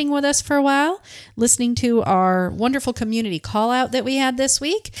and sitting with us for a while, listening to our wonderful community call out that we had this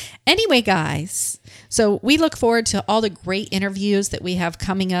week. Anyway, guys, so we look forward to all the great interviews that we have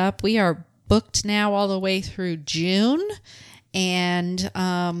coming up. We are booked now all the way through June, and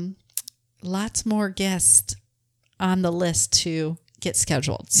lots more guests on the list to get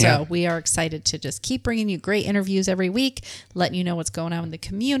scheduled. So we are excited to just keep bringing you great interviews every week, letting you know what's going on in the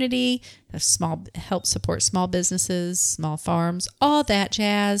community, help support small businesses, small farms, all that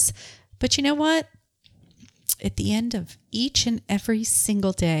jazz. But you know what? At the end of each and every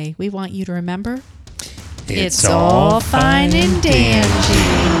single day, we want you to remember, it's all fine and dandy.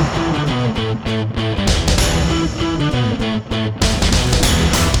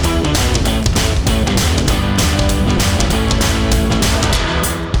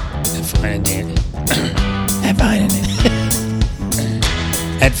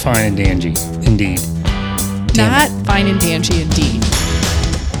 At Fine and Dangie, indeed. Not Fine and Dangie, indeed.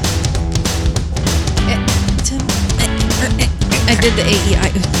 I did the AEI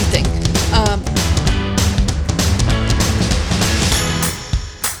thing.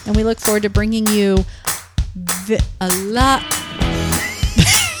 And we look forward to bringing you a lot.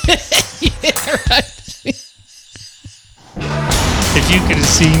 If you could have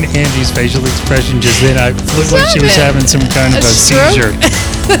seen Angie's facial expression just then, I looked like she was having some kind of a seizure.